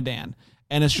to my Dan,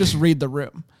 and it's just read the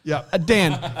room. Yeah.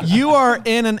 Dan, you are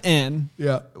in an inn,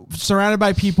 Yeah. surrounded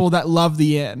by people that love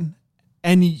the inn,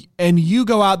 and you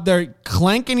go out there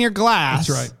clanking your glass.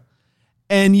 That's right.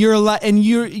 And you're like,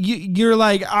 you're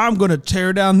like, I'm gonna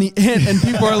tear down the inn, and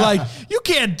people are like, you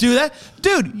can't do that,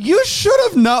 dude. You should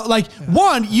have known. Like,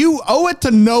 one, you owe it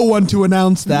to no one to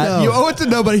announce that. No. You owe it to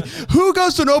nobody. Who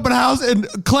goes to an open house and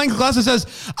clanks glass and says,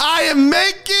 I am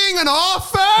making an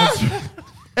offer?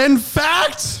 In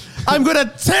fact, I'm going to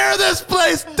tear this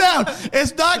place down.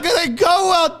 It's not going to go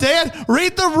well, Dan.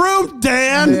 Read the room,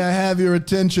 Dan. May I have your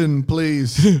attention,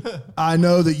 please? I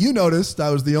know that you noticed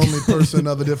I was the only person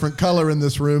of a different color in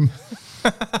this room.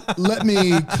 Let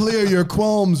me clear your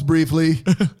qualms briefly.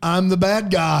 I'm the bad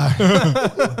guy.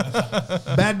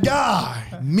 Bad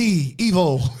guy. Me,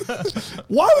 evil.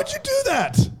 Why would you do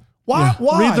that? Why? Yeah.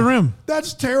 Why? Read the room.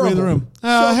 That's terrible. Read the room.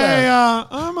 So Hey, bad.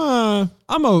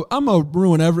 I'm a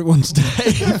ruin everyone's day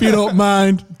if you don't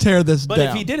mind. Tear this But down.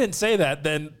 if he didn't say that,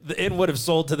 then the inn would have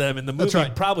sold to them, and the movie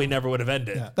right. probably never would have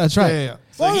ended. That's right. Yeah.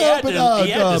 So Well, he no, had but to-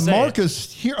 he had to say it.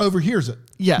 Marcus overhears it.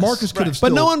 Yes, Marcus could have still.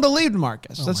 but no one believed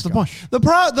Marcus. That's my the point. The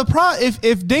pro.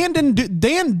 If Dan didn't do,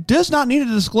 Dan does not need to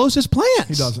disclose his plans.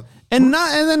 He doesn't. And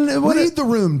then what? Read the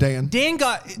room, Dan. Dan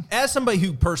got, as somebody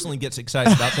who personally gets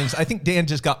excited about things, I think Dan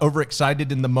just got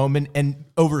overexcited in the moment and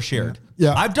overshared.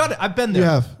 Yeah. I've done it. I've been there. You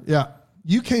have, yeah.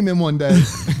 You came in one day.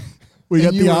 We got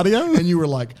and the you were- audio? and you were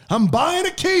like, "I'm buying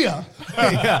a Kia."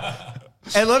 Yeah.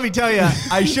 And let me tell you,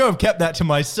 I should have kept that to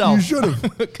myself. You should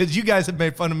have. Because you guys have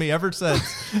made fun of me ever since.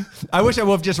 I wish I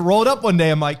would have just rolled up one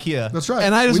day in my Kia. That's right.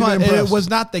 And I just We've want been it impressed. was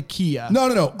not the Kia.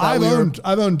 No. I've owned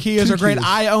Kias two are great. Kias.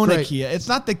 I own a Great. Kia. It's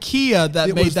not the Kia that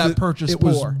It made was that purchase It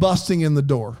was poor. busting in the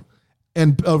door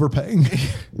and overpaying.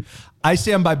 I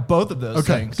stand by both of those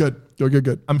Okay, things.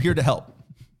 good. I'm here to help.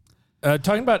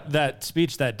 Talking about that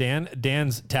speech that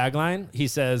Dan's tagline, he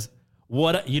says,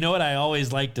 What you know what I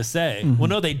always like to say? Well,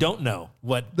 no, they don't know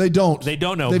what They don't. They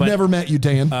don't know. They've never met you,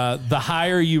 Dan. The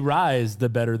higher you rise, the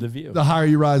better the view. The higher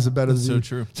you rise, the better the view. so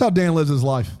true. That's how Dan lives his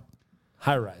life.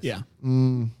 High rise. Yeah.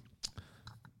 I'm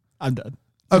done.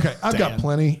 Okay, I've got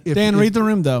plenty. Dan, read the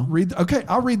room, though. Okay,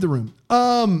 I'll read the room.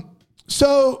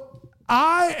 So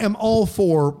I am all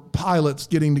for pilots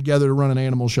getting together to run an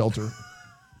animal shelter.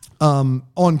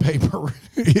 On paper,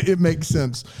 it makes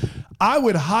sense. I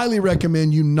would highly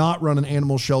recommend you not run an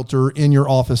animal shelter in your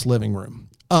office living room.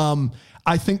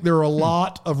 I think there are a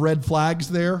lot of red flags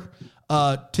there.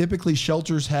 Typically,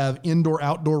 shelters have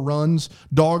indoor-outdoor runs.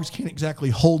 Dogs can't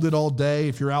exactly hold it all day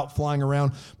if you're out flying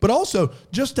around. But also,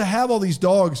 just to have all these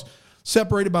dogs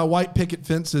separated by white picket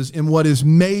fences in what is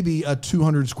maybe a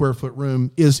 200-square-foot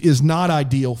room is not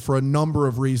ideal for a number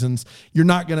of reasons. You're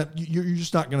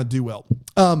just not gonna do well.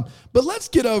 But let's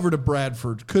get over to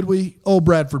Bradford, could we? Old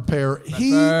Bradford pair.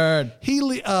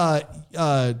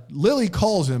 Lily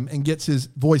calls him and gets his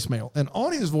voicemail, and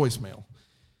on his voicemail,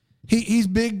 he's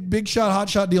big shot, hot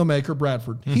shot deal maker,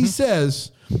 Bradford. Mm-hmm. He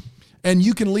says, and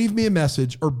you can leave me a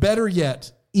message, or better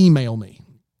yet, email me.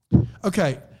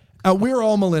 Okay. We're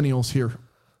all millennials here.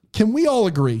 Can we all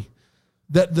agree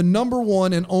that the number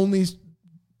one and only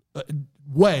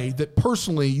way that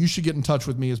personally you should get in touch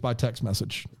with me is by text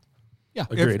message? Yeah.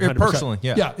 Agreed. If personally,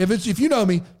 yeah. Yeah. If you know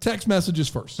me, text messages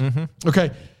first. Mm-hmm. Okay.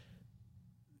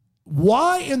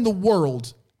 Why in the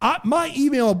world? My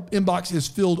email inbox is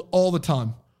filled all the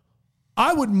time.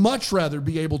 I would much rather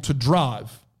be able to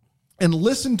drive and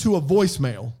listen to a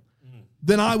voicemail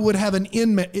then I would have an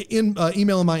email in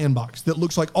my inbox that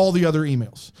looks like all the other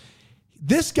emails.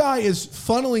 This guy is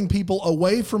funneling people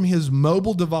away from his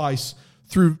mobile device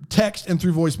through text and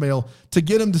through voicemail to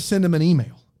get him to send him an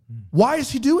email. Why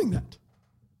is he doing that?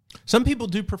 Some people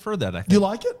do prefer that, I think. You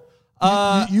like it?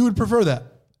 You would prefer that?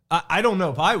 I don't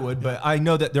know if I would, but I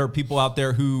know that there are people out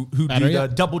there who do the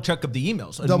double check of the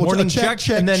emails. A Double morning check,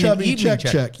 and then an evening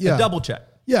check. Yeah. A double check.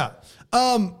 Yeah.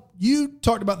 You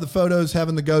talked about the photos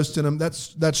having the ghost in them.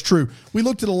 That's true. We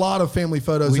looked at a lot of family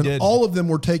photos, and all of them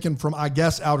were taken from, I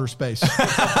guess, outer space.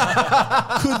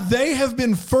 Could they have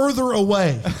been further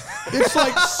away? It's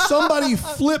like somebody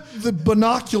flipped the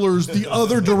binoculars the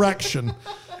other direction.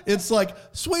 It's like,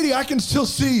 sweetie, I can still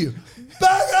see you.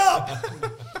 Back up!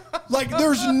 Like,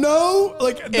 there's no,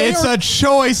 it's a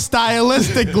choice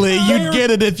stylistically. You'd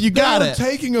get it if you got it.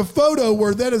 Taking a photo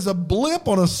where that is a blip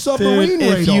on a submarine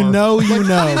radar. If you know, you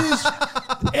know. It is,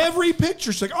 every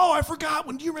picture's like, oh, I forgot.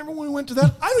 Do you remember when we went to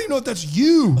that? I don't even know if that's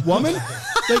you, woman.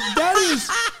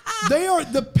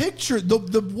 The picture,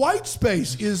 the white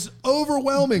space is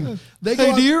overwhelming.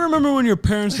 Do you remember when your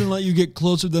parents didn't let you get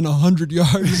closer than 100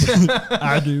 yards?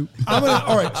 I do.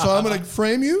 All right, so I'm going to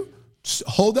frame you.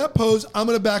 Hold that pose. I'm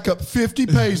going to back up 50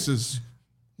 paces.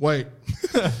 Wait.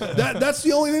 That's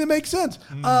the only thing that makes sense.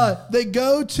 They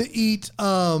go to eat.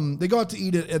 They go out to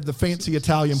eat at the fancy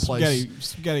Italian place.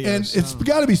 SpaghettiOs. And it's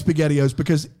got to be SpaghettiOs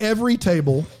because every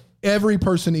table, every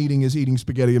person eating is eating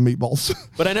spaghetti and meatballs.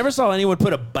 But I never saw anyone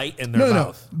put a bite in their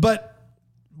mouth. No. But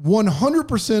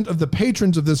 100% of the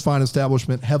patrons of this fine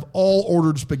establishment have all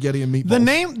ordered spaghetti and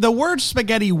meatballs. The word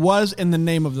spaghetti was in the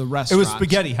name of the restaurant. It was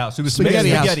Spaghetti House. It was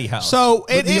Spaghetti House. So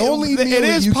it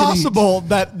is possible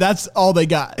that that's all they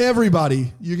got.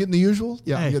 Everybody, you getting the usual?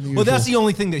 Yeah, you're getting the usual. Well, that's the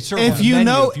only thing they serve. If you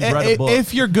know,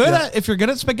 if you're good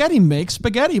at spaghetti, make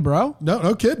spaghetti, bro.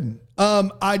 No kidding.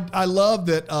 I love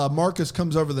that Marcus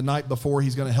comes over the night before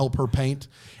he's going to help her paint,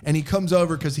 and he comes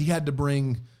over because he had to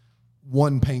bring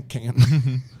one paint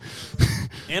can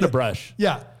and a brush.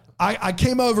 Yeah. I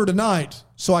came over tonight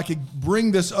so I could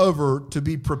bring this over to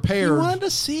be prepared. You wanted to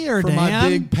see her, for Dan. my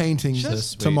big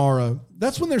paintings tomorrow.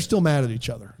 That's when they're still mad at each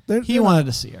other. He wanted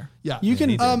to see her. Yeah. You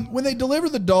can. When they deliver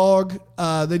the dog,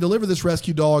 they deliver this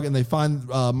rescue dog, and they find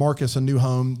Marcus a new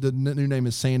home. The new name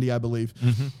is Sandy, I believe.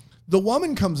 Mm-hmm. The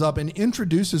woman comes up and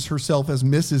introduces herself as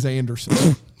Mrs.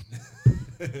 Anderson.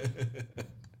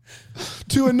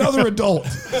 To another adult.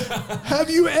 Have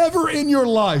you ever in your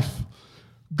life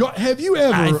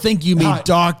I think you mean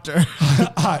doctor.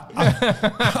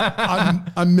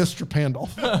 I'm Mr.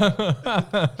 Pandolf.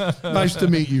 Nice to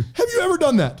meet you. Have you ever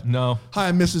done that? No. Hi,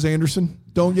 I'm Mrs. Anderson.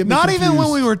 Don't get me Not confused. even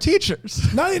when we were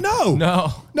teachers. No,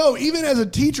 even as a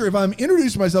teacher, if I'm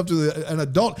introducing myself to an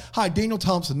adult, hi, Daniel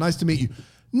Thompson, nice to meet you.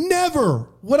 Never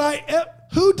would I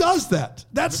who does that?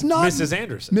 That's not Mrs.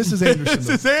 Anderson. Mrs. Anderson.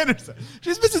 Mrs. Anderson.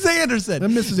 She's Mrs. Anderson.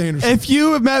 I'm Mrs. Anderson. If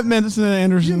you have met Mrs.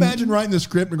 Anderson. Can you imagine writing the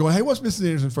script and going, hey, what's Mrs.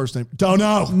 Anderson's first name? Don't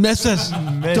know.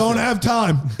 Mrs. Don't have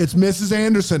time. It's Mrs.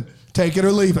 Anderson. Take it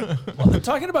or leave it. Well,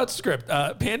 talking about script,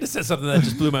 Panda said something that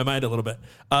just blew my mind a little bit.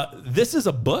 This is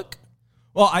a book?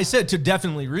 Well, I said to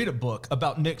definitely read a book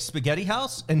about Nick's Spaghetti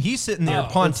House, and he's sitting there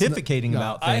pontificating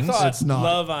about things. I thought It's not.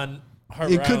 Love on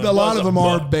Harbor It could. Island A lot was of them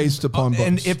book. are based upon books.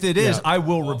 And if it is, I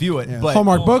will review it. But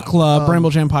Hallmark Book Club,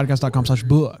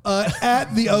 BrambleJamPodcast.com/book.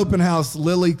 At the open house,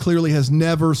 Lily clearly has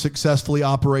never successfully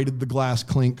operated the glass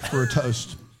clink for a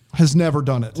toast. Has never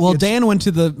done it. Well, It's- Dan went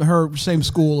to her same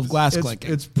school of glass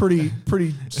clinking. It's pretty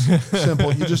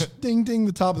simple. You just ding ding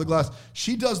the top of the glass.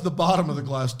 She does the bottom of the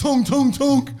glass. Tunk tunk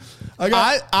tunk.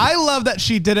 I love that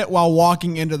she did it while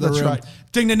walking into the That's room. right.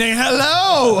 Ding ding ding.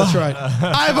 Hello. That's right.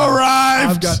 I've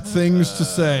arrived. I've got things to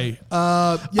say.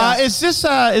 Yeah. Is this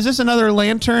another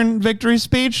Lantern victory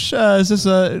speech? I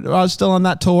was still on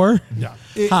that tour. Yeah.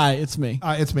 Hi, it's me.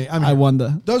 It's me. I won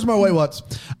the. Those are my way what's.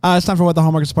 It's time for What the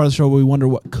Hallmark. Is part of the show where we wonder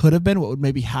what could have been, what would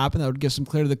maybe happen that would give some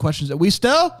clarity to the questions that we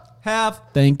still have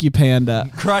Thank you, Panda.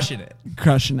 crushing it.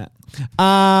 Crushing it.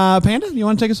 Panda, you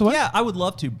want to take us away? Yeah, I would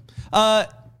love to.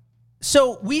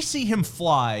 So we see him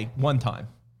fly one time,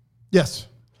 Yes.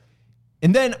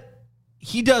 and then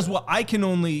he does what I can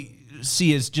only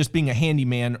see as just being a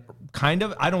handyman. Kind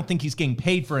of. I don't think he's getting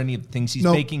paid for any of the things. He's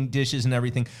baking dishes and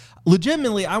everything.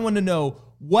 Legitimately, I want to know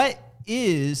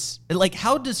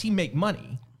how does he make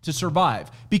money to survive?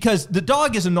 Because the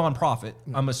dog is a nonprofit,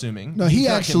 I'm assuming. No, he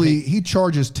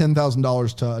charges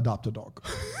 $10,000 to adopt a dog.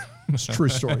 It's a true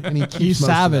story. And He's most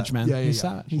of savage, that. man. Yeah, He's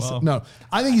savage. No,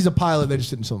 I think he's a pilot. They just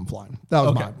didn't show him flying. That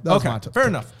was mine. That was my tip. Fair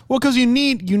enough. Well, because you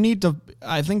need to.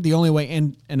 I think the only way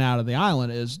in and out of the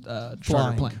island is charter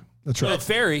Flying. plane. That's Well, right.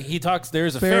 ferry. He talks.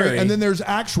 There's a ferry. And then there's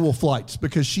actual flights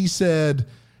because she said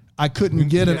I couldn't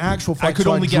get an actual flight. I could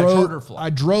only get a charter flight. I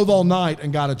drove all night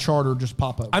and got a charter just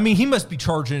pop up. I mean, he must be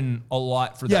charging a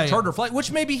lot for that Yeah, yeah. charter flight,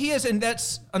 which maybe he is, and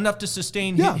that's enough to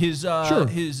sustain Yeah, his sure.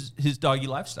 his doggy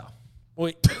lifestyle.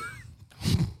 Wait.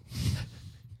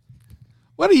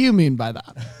 What do you mean by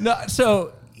that? No,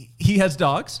 so he has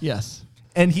dogs, Yes.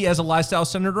 and he has a lifestyle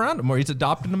centered around him, where he's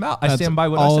adopting them out. I stand by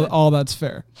what all, I said. all that's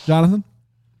fair. Jonathan?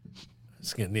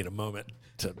 Just gonna need a moment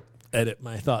to edit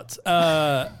my thoughts.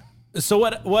 So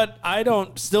what I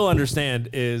don't still understand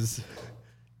is,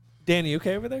 Danny, you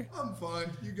okay over there? I'm fine.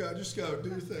 You just go do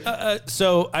your thing.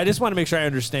 So I just want to make sure I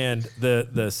understand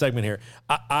the segment here.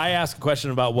 I ask a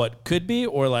question about what could be,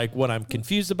 or like what I'm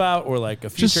confused about, or like a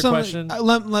future question.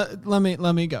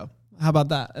 Let me go. How about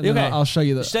that? And then Okay. I'll show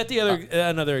you the. Set the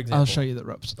another example. I'll show you the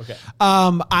ropes. Okay.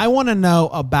 I want to know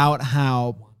about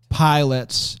how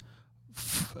pilots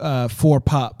for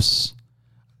pups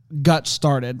got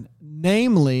started,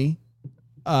 namely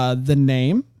the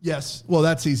name. Yes. Well,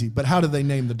 that's easy. But how do they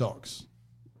name the dogs?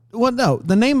 Well, no,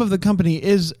 the name of the company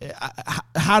is.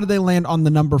 How did they land on the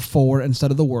number 4 instead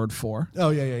of the word 4? Oh,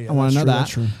 yeah. I want to know that. That's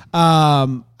true.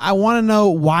 I want to know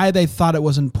why they thought it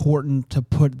was important to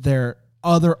put their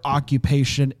other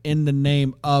occupation in the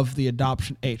name of the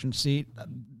adoption agency,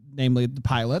 namely the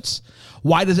pilots.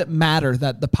 Why does it matter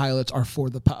that the pilots are for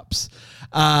the pups?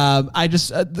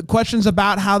 The questions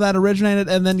about how that originated,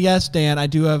 and then yes, Dan, I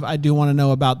do want to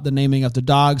know about the naming of the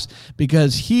dogs,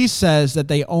 because he says that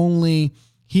he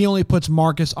only puts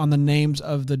Marcus on the names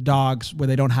of the dogs where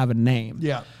they don't have a name.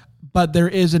 Yeah. But there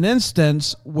is an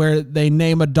instance where they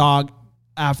name a dog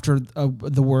after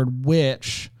the word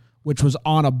witch, which was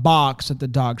on a box at the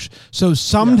dog. So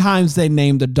sometimes they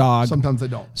name the dog. Sometimes they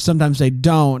don't. Sometimes they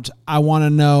don't. I want to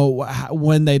know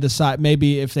when they decide,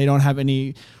 maybe if they don't have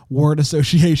any word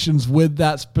associations with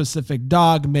that specific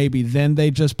dog, maybe then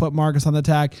they just put Marcus on the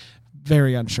tag.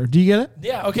 Very unsure. Do you get it?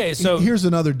 Yeah. Okay. So Here's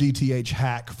another DTH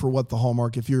hack for What the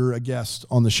Hallmark if you're a guest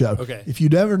on the show. Okay. If you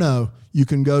never know, you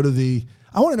can go to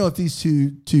I want to know if these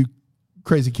two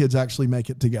crazy kids actually make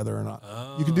it together or not.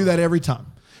 Oh. You can do that every time.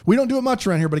 We don't do it much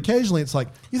around here, but occasionally it's like,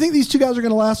 you think these two guys are going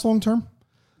to last long term?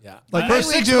 yeah. Like, I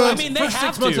first think they do so. it- I mean, they First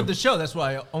have 6 months to. of the show, that's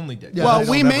why I only did. Yeah. Well, they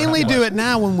don't we never mainly have do to. it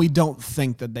now when we don't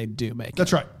think that they do make it.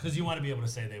 That's right. Because you want to be able to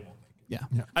say they won't make it.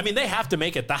 Yeah. I mean, they have to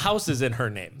make it. The house is in her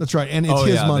name. That's right. And it's Oh,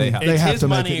 his yeah, money. they have- They It's have his to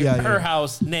money, make it. Yeah, her yeah.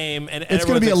 house, name, and It's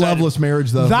going to be a everyone's excited. loveless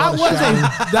marriage, though.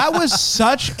 That was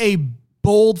such a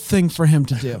bold thing for him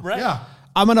to do. Right? Yeah.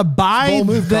 I'm going to buy Bold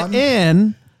move, the Cotton.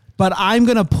 inn, but I'm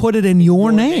going to put it in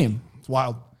your name. It's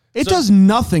wild. It does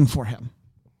nothing for him.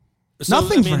 So,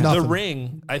 Nothing I for mean, him. the Nothing.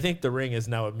 ring. I think the ring is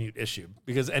now a mute issue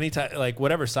because anytime, like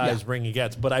whatever size ring he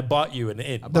gets, but I bought you an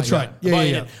inn. That's right. I Yeah, bought yeah, you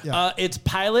yeah. an inn. Yeah. It's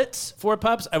pilots for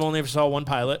pups. I've only ever saw one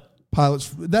pilot. Pilots.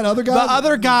 That other guy? The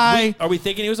other guy, Are we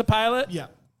thinking he was a pilot? yeah,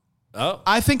 Oh,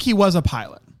 I think he was a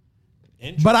pilot.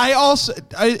 interesting. But I also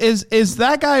is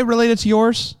that guy related to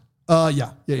yours?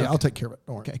 Yeah. I'll take care of it.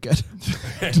 Don't worry. Okay,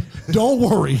 good. Don't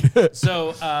worry.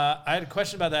 So I had a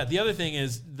question about that. The other thing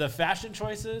is the fashion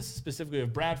choices, specifically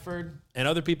of Bradford and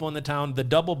other people in the town. The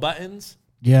double buttons.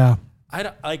 Yeah.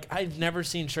 I've never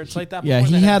seen shirts like that. Yeah,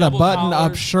 before. he They had a double button-up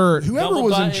collars, shirt. Whoever double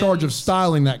was in charge of buttons.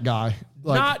 styling that guy,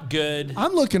 Not good.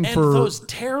 I'm looking and for those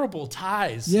terrible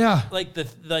ties. Yeah. like the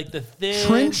thin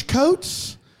trench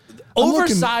coats. I'm looking-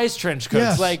 oversized trench coats,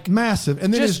 Yes, like massive,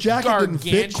 and then his just jacket didn't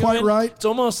fit quite gargantuan. right. It's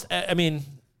almost. I mean,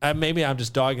 maybe I'm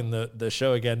just dogging the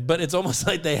show again, but it's almost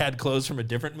like they had clothes from a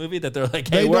different movie that they're like,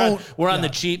 hey, we're on the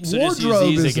cheap, so just use Wardrobe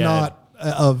these is again. not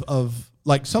of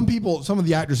like some of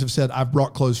the actors have said, I've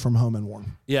brought clothes from home and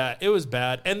worn. Yeah, it was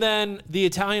bad. And then the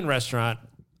Italian restaurant.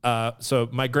 So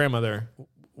my grandmother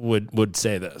would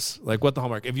say this, like, what the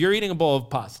hallmark? If you're eating a bowl of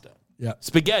pasta,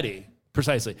 spaghetti,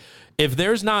 precisely. If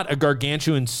there's not a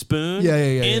gargantuan spoon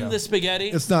in the spaghetti,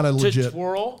 it's not a legit to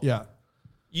twirl. Yeah.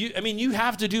 You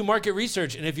have to do market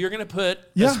research, and if you're going to put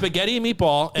a spaghetti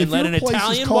meatball and If let your an place is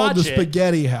Italian called watch the it,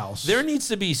 Spaghetti House, there needs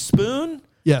to be spoon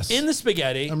in the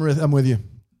spaghetti. I'm with you.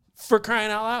 For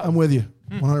crying out loud. I'm with you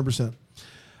 100%.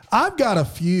 I've got a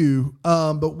few,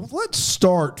 but let's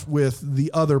start with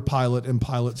the other pilot and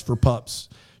Pilots for Pups.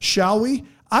 Shall we?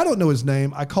 I don't know his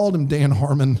name. I called him Dan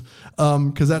Harmon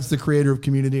because that's the creator of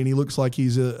Community, and he looks like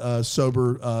he's a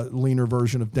sober, leaner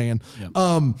version of Dan.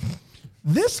 Yep.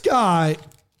 This guy,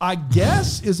 I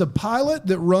guess, is a pilot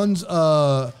that runs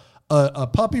a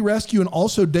puppy rescue and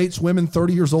also dates women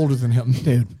 30 years older than him.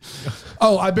 Dude.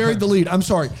 Oh, I buried the lead. I'm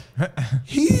sorry.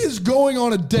 He is going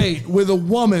on a date with a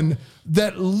woman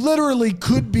that literally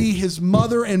could be his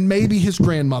mother and maybe his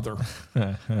grandmother.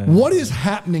 What is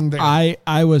happening there?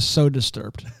 I was so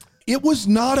disturbed. It was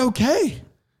not okay.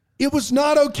 It was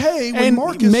not okay when And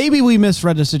Marcus... maybe we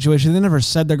misread the situation. They never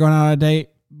said they're going on a date,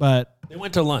 but... They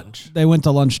went to lunch. They went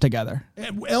to lunch together.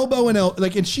 Elbow and elbow.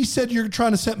 And she said, you're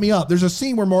trying to set me up. There's a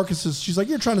scene where she's like,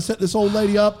 you're trying to set this old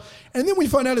lady up. And then we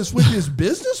find out it's with his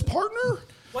business partner.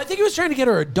 Well, I think he was trying to get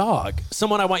her a dog,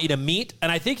 someone I want you to meet.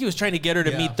 And I think he was trying to get her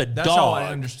to meet the That's dog. how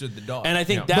I understood the dog. And I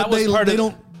think But they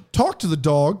don't talk to the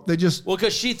dog. They just... Well,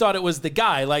 because she thought it was the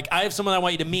guy. Like, I have someone I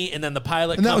want you to meet, and then the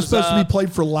pilot And that was supposed to be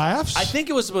played for laughs? I think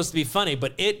it was supposed to be funny,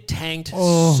 but it tanked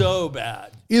so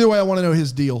bad. Either way, I want to know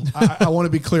his deal. I want to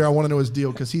be clear. I want to know his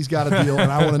deal because he's got a deal, and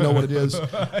I want to know what it is.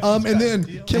 And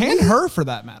then her for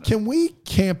that matter. Can we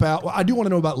camp out? Well, I do want to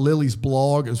know about Lily's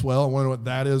blog as well. I want to know what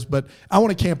that is, but I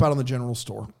want to camp out on the general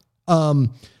store.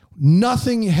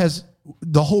 Nothing has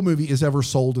the whole movie is ever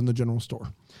sold in the general store.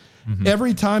 Mm-hmm.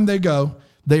 Every time they go,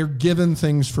 they're given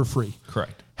things for free.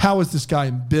 Correct. How is this guy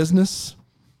in business?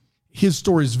 His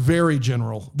story is very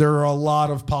general. There are a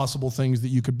lot of possible things that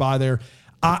you could buy there.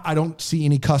 I don't see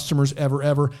any customers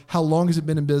ever. How long has it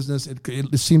been in business?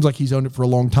 It seems like he's owned it for a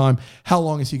long time. How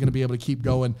long is he going to be able to keep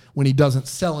going when he doesn't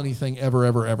sell anything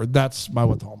ever? That's my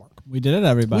What the Hallmark. We did it,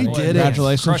 everybody. We did it.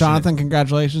 Congratulations, Jonathan.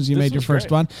 Congratulations. You made your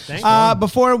first one.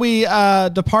 Before we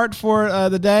depart for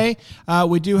the day,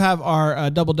 we do have our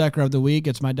double decker of the week.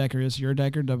 It's my decker. It's your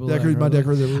decker. Double decker is my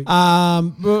decker of the week.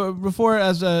 Before,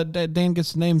 as Dan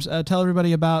gets the names, tell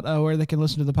everybody about where they can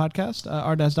listen to the podcast.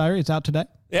 Our Dad's Diary. It's out today.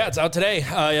 Yeah, it's out today.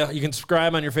 You can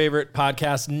subscribe on your favorite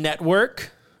podcast network.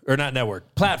 Or not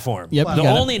network, platform. Yep. The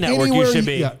only network you should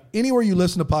be. Yeah, anywhere you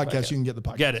listen to podcasts, you can get the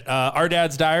podcast. Get it. Our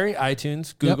Dad's Diary,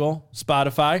 iTunes, Google,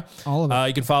 Spotify. All of it.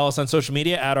 You can follow us on social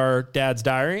media at Our Dad's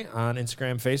Diary on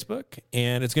Instagram, Facebook.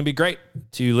 And it's going to be great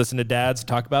to listen to dads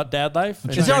talk about dad life.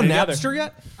 Is it on Napster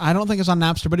yet? I don't think it's on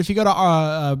Napster, but if you go to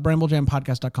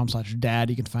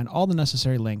BrambleJamPodcast.com/dad, you can find all the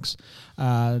necessary links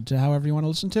to however you want to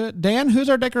listen to it. Dan, who's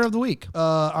our decker of the week?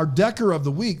 Our decker of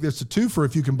the week, there's a twofer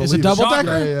if you can believe it. Double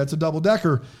decker? Yeah, it's a double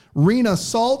decker. Rena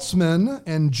Saltzman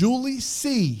and Julie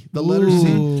C. The letters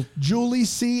C. Julie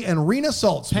C. and Rena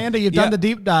Saltzman. Panda, you've done the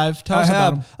deep dive. Tell us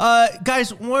about them.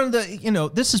 Guys, one of the,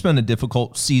 this has been a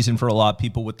difficult season for a lot of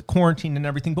people with the quarantine and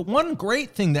everything. But one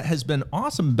great thing that has been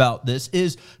awesome about this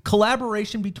is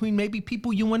collaboration between maybe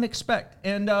people you wouldn't expect.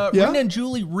 And Rena and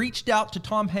Julie reached out to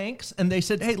Tom Hanks and they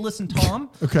said, hey, listen, Tom,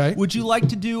 would you like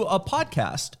to do a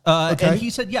podcast? And he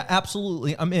said, yeah,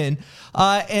 absolutely. I'm in.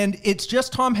 And it's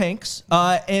just Tom Hanks.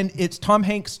 And it's Tom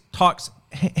Hanks Talks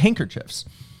Handkerchiefs.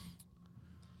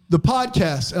 The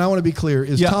podcast, and I want to be clear,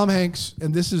 is Tom Hanks,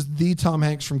 and this is the Tom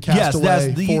Hanks from Castaway. Yes,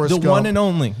 that's the one and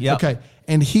only. Yeah. Okay.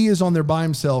 And he is on there by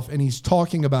himself, and he's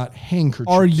talking about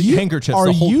handkerchiefs. Are you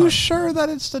handkerchiefs sure that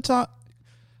it's the Tom?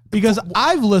 Because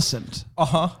I've listened.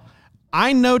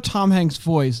 I know Tom Hanks'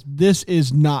 voice. This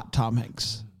is not Tom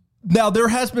Hanks. Now, there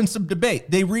has been some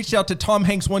debate. They reached out to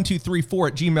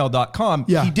tomhanks1234@gmail.com.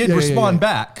 Yeah, he did respond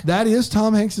back. That is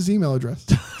Tom Hanks' email address.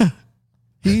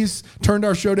 He's turned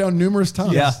our show down numerous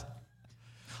times. Yeah.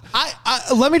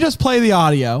 Let me just play the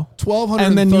audio.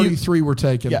 1,233 were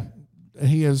taken. Yeah. And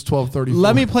he has 1,234.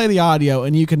 Let me play the audio,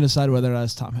 and you can decide whether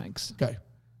that's Tom Hanks. Okay.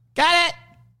 Got it.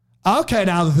 Okay,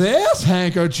 now this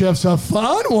handkerchief's a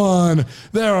fun one.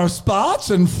 There are spots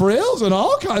and frills and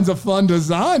all kinds of fun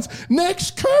designs.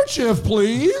 Next kerchief,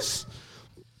 please.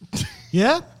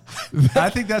 Yeah. I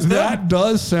think that's That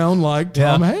does sound like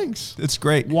Tom Hanks. It's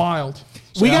great. Wild.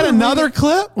 We got another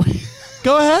clip.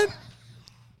 Go ahead.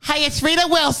 Hey, it's Rita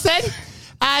Wilson.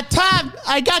 Tom,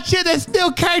 I got you this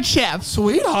new kerchief.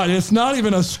 Sweetheart, it's not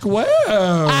even a square.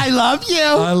 I love you.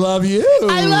 I love you.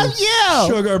 I love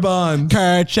you. Sugar bun.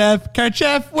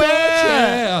 Kerchief,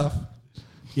 where? Kerchief.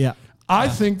 Yeah. I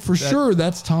think for sure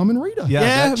that's Tom and Rita. Yeah. Yeah,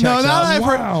 that no, checks now out. that I've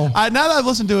Wow. heard, now that I've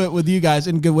listened to it with you guys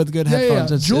and with good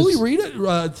headphones, it's Julie, it's- Rita,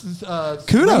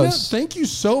 Kudos. Rita, thank you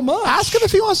so much. Ask him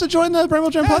if he wants to join the Bramble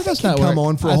Jam I Podcast think he'd Network. come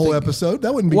on for a I whole think- episode.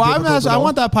 That wouldn't be Well, difficult at I all.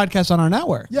 want that podcast on our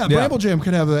network. Yeah, Yeah. Bramble Jam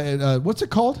could have a, what's it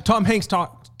called? Tom Hanks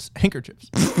talks handkerchiefs.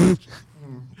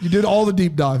 You did all the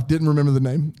deep dive. Didn't remember the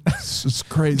name. It's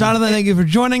crazy. Jonathan, thank you for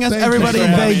joining us. Thank you Everybody, for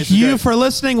having me. thank It's you great. for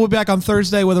listening. We'll be back on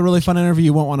Thursday with a really fun interview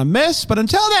you won't want to miss. But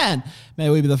until then, may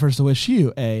we be the first to wish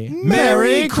you a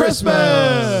Merry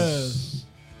Christmas.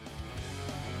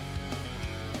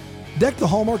 Deck the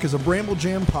Hallmark is a Bramble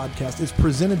Jam podcast. It's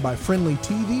presented by Friendly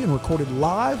TV and recorded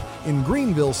live in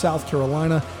Greenville, South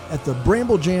Carolina at the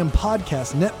Bramble Jam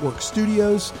Podcast Network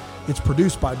Studios. It's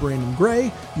produced by Brandon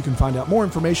Gray. You can find out more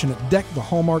information at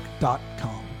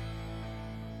deckthehallmark.com.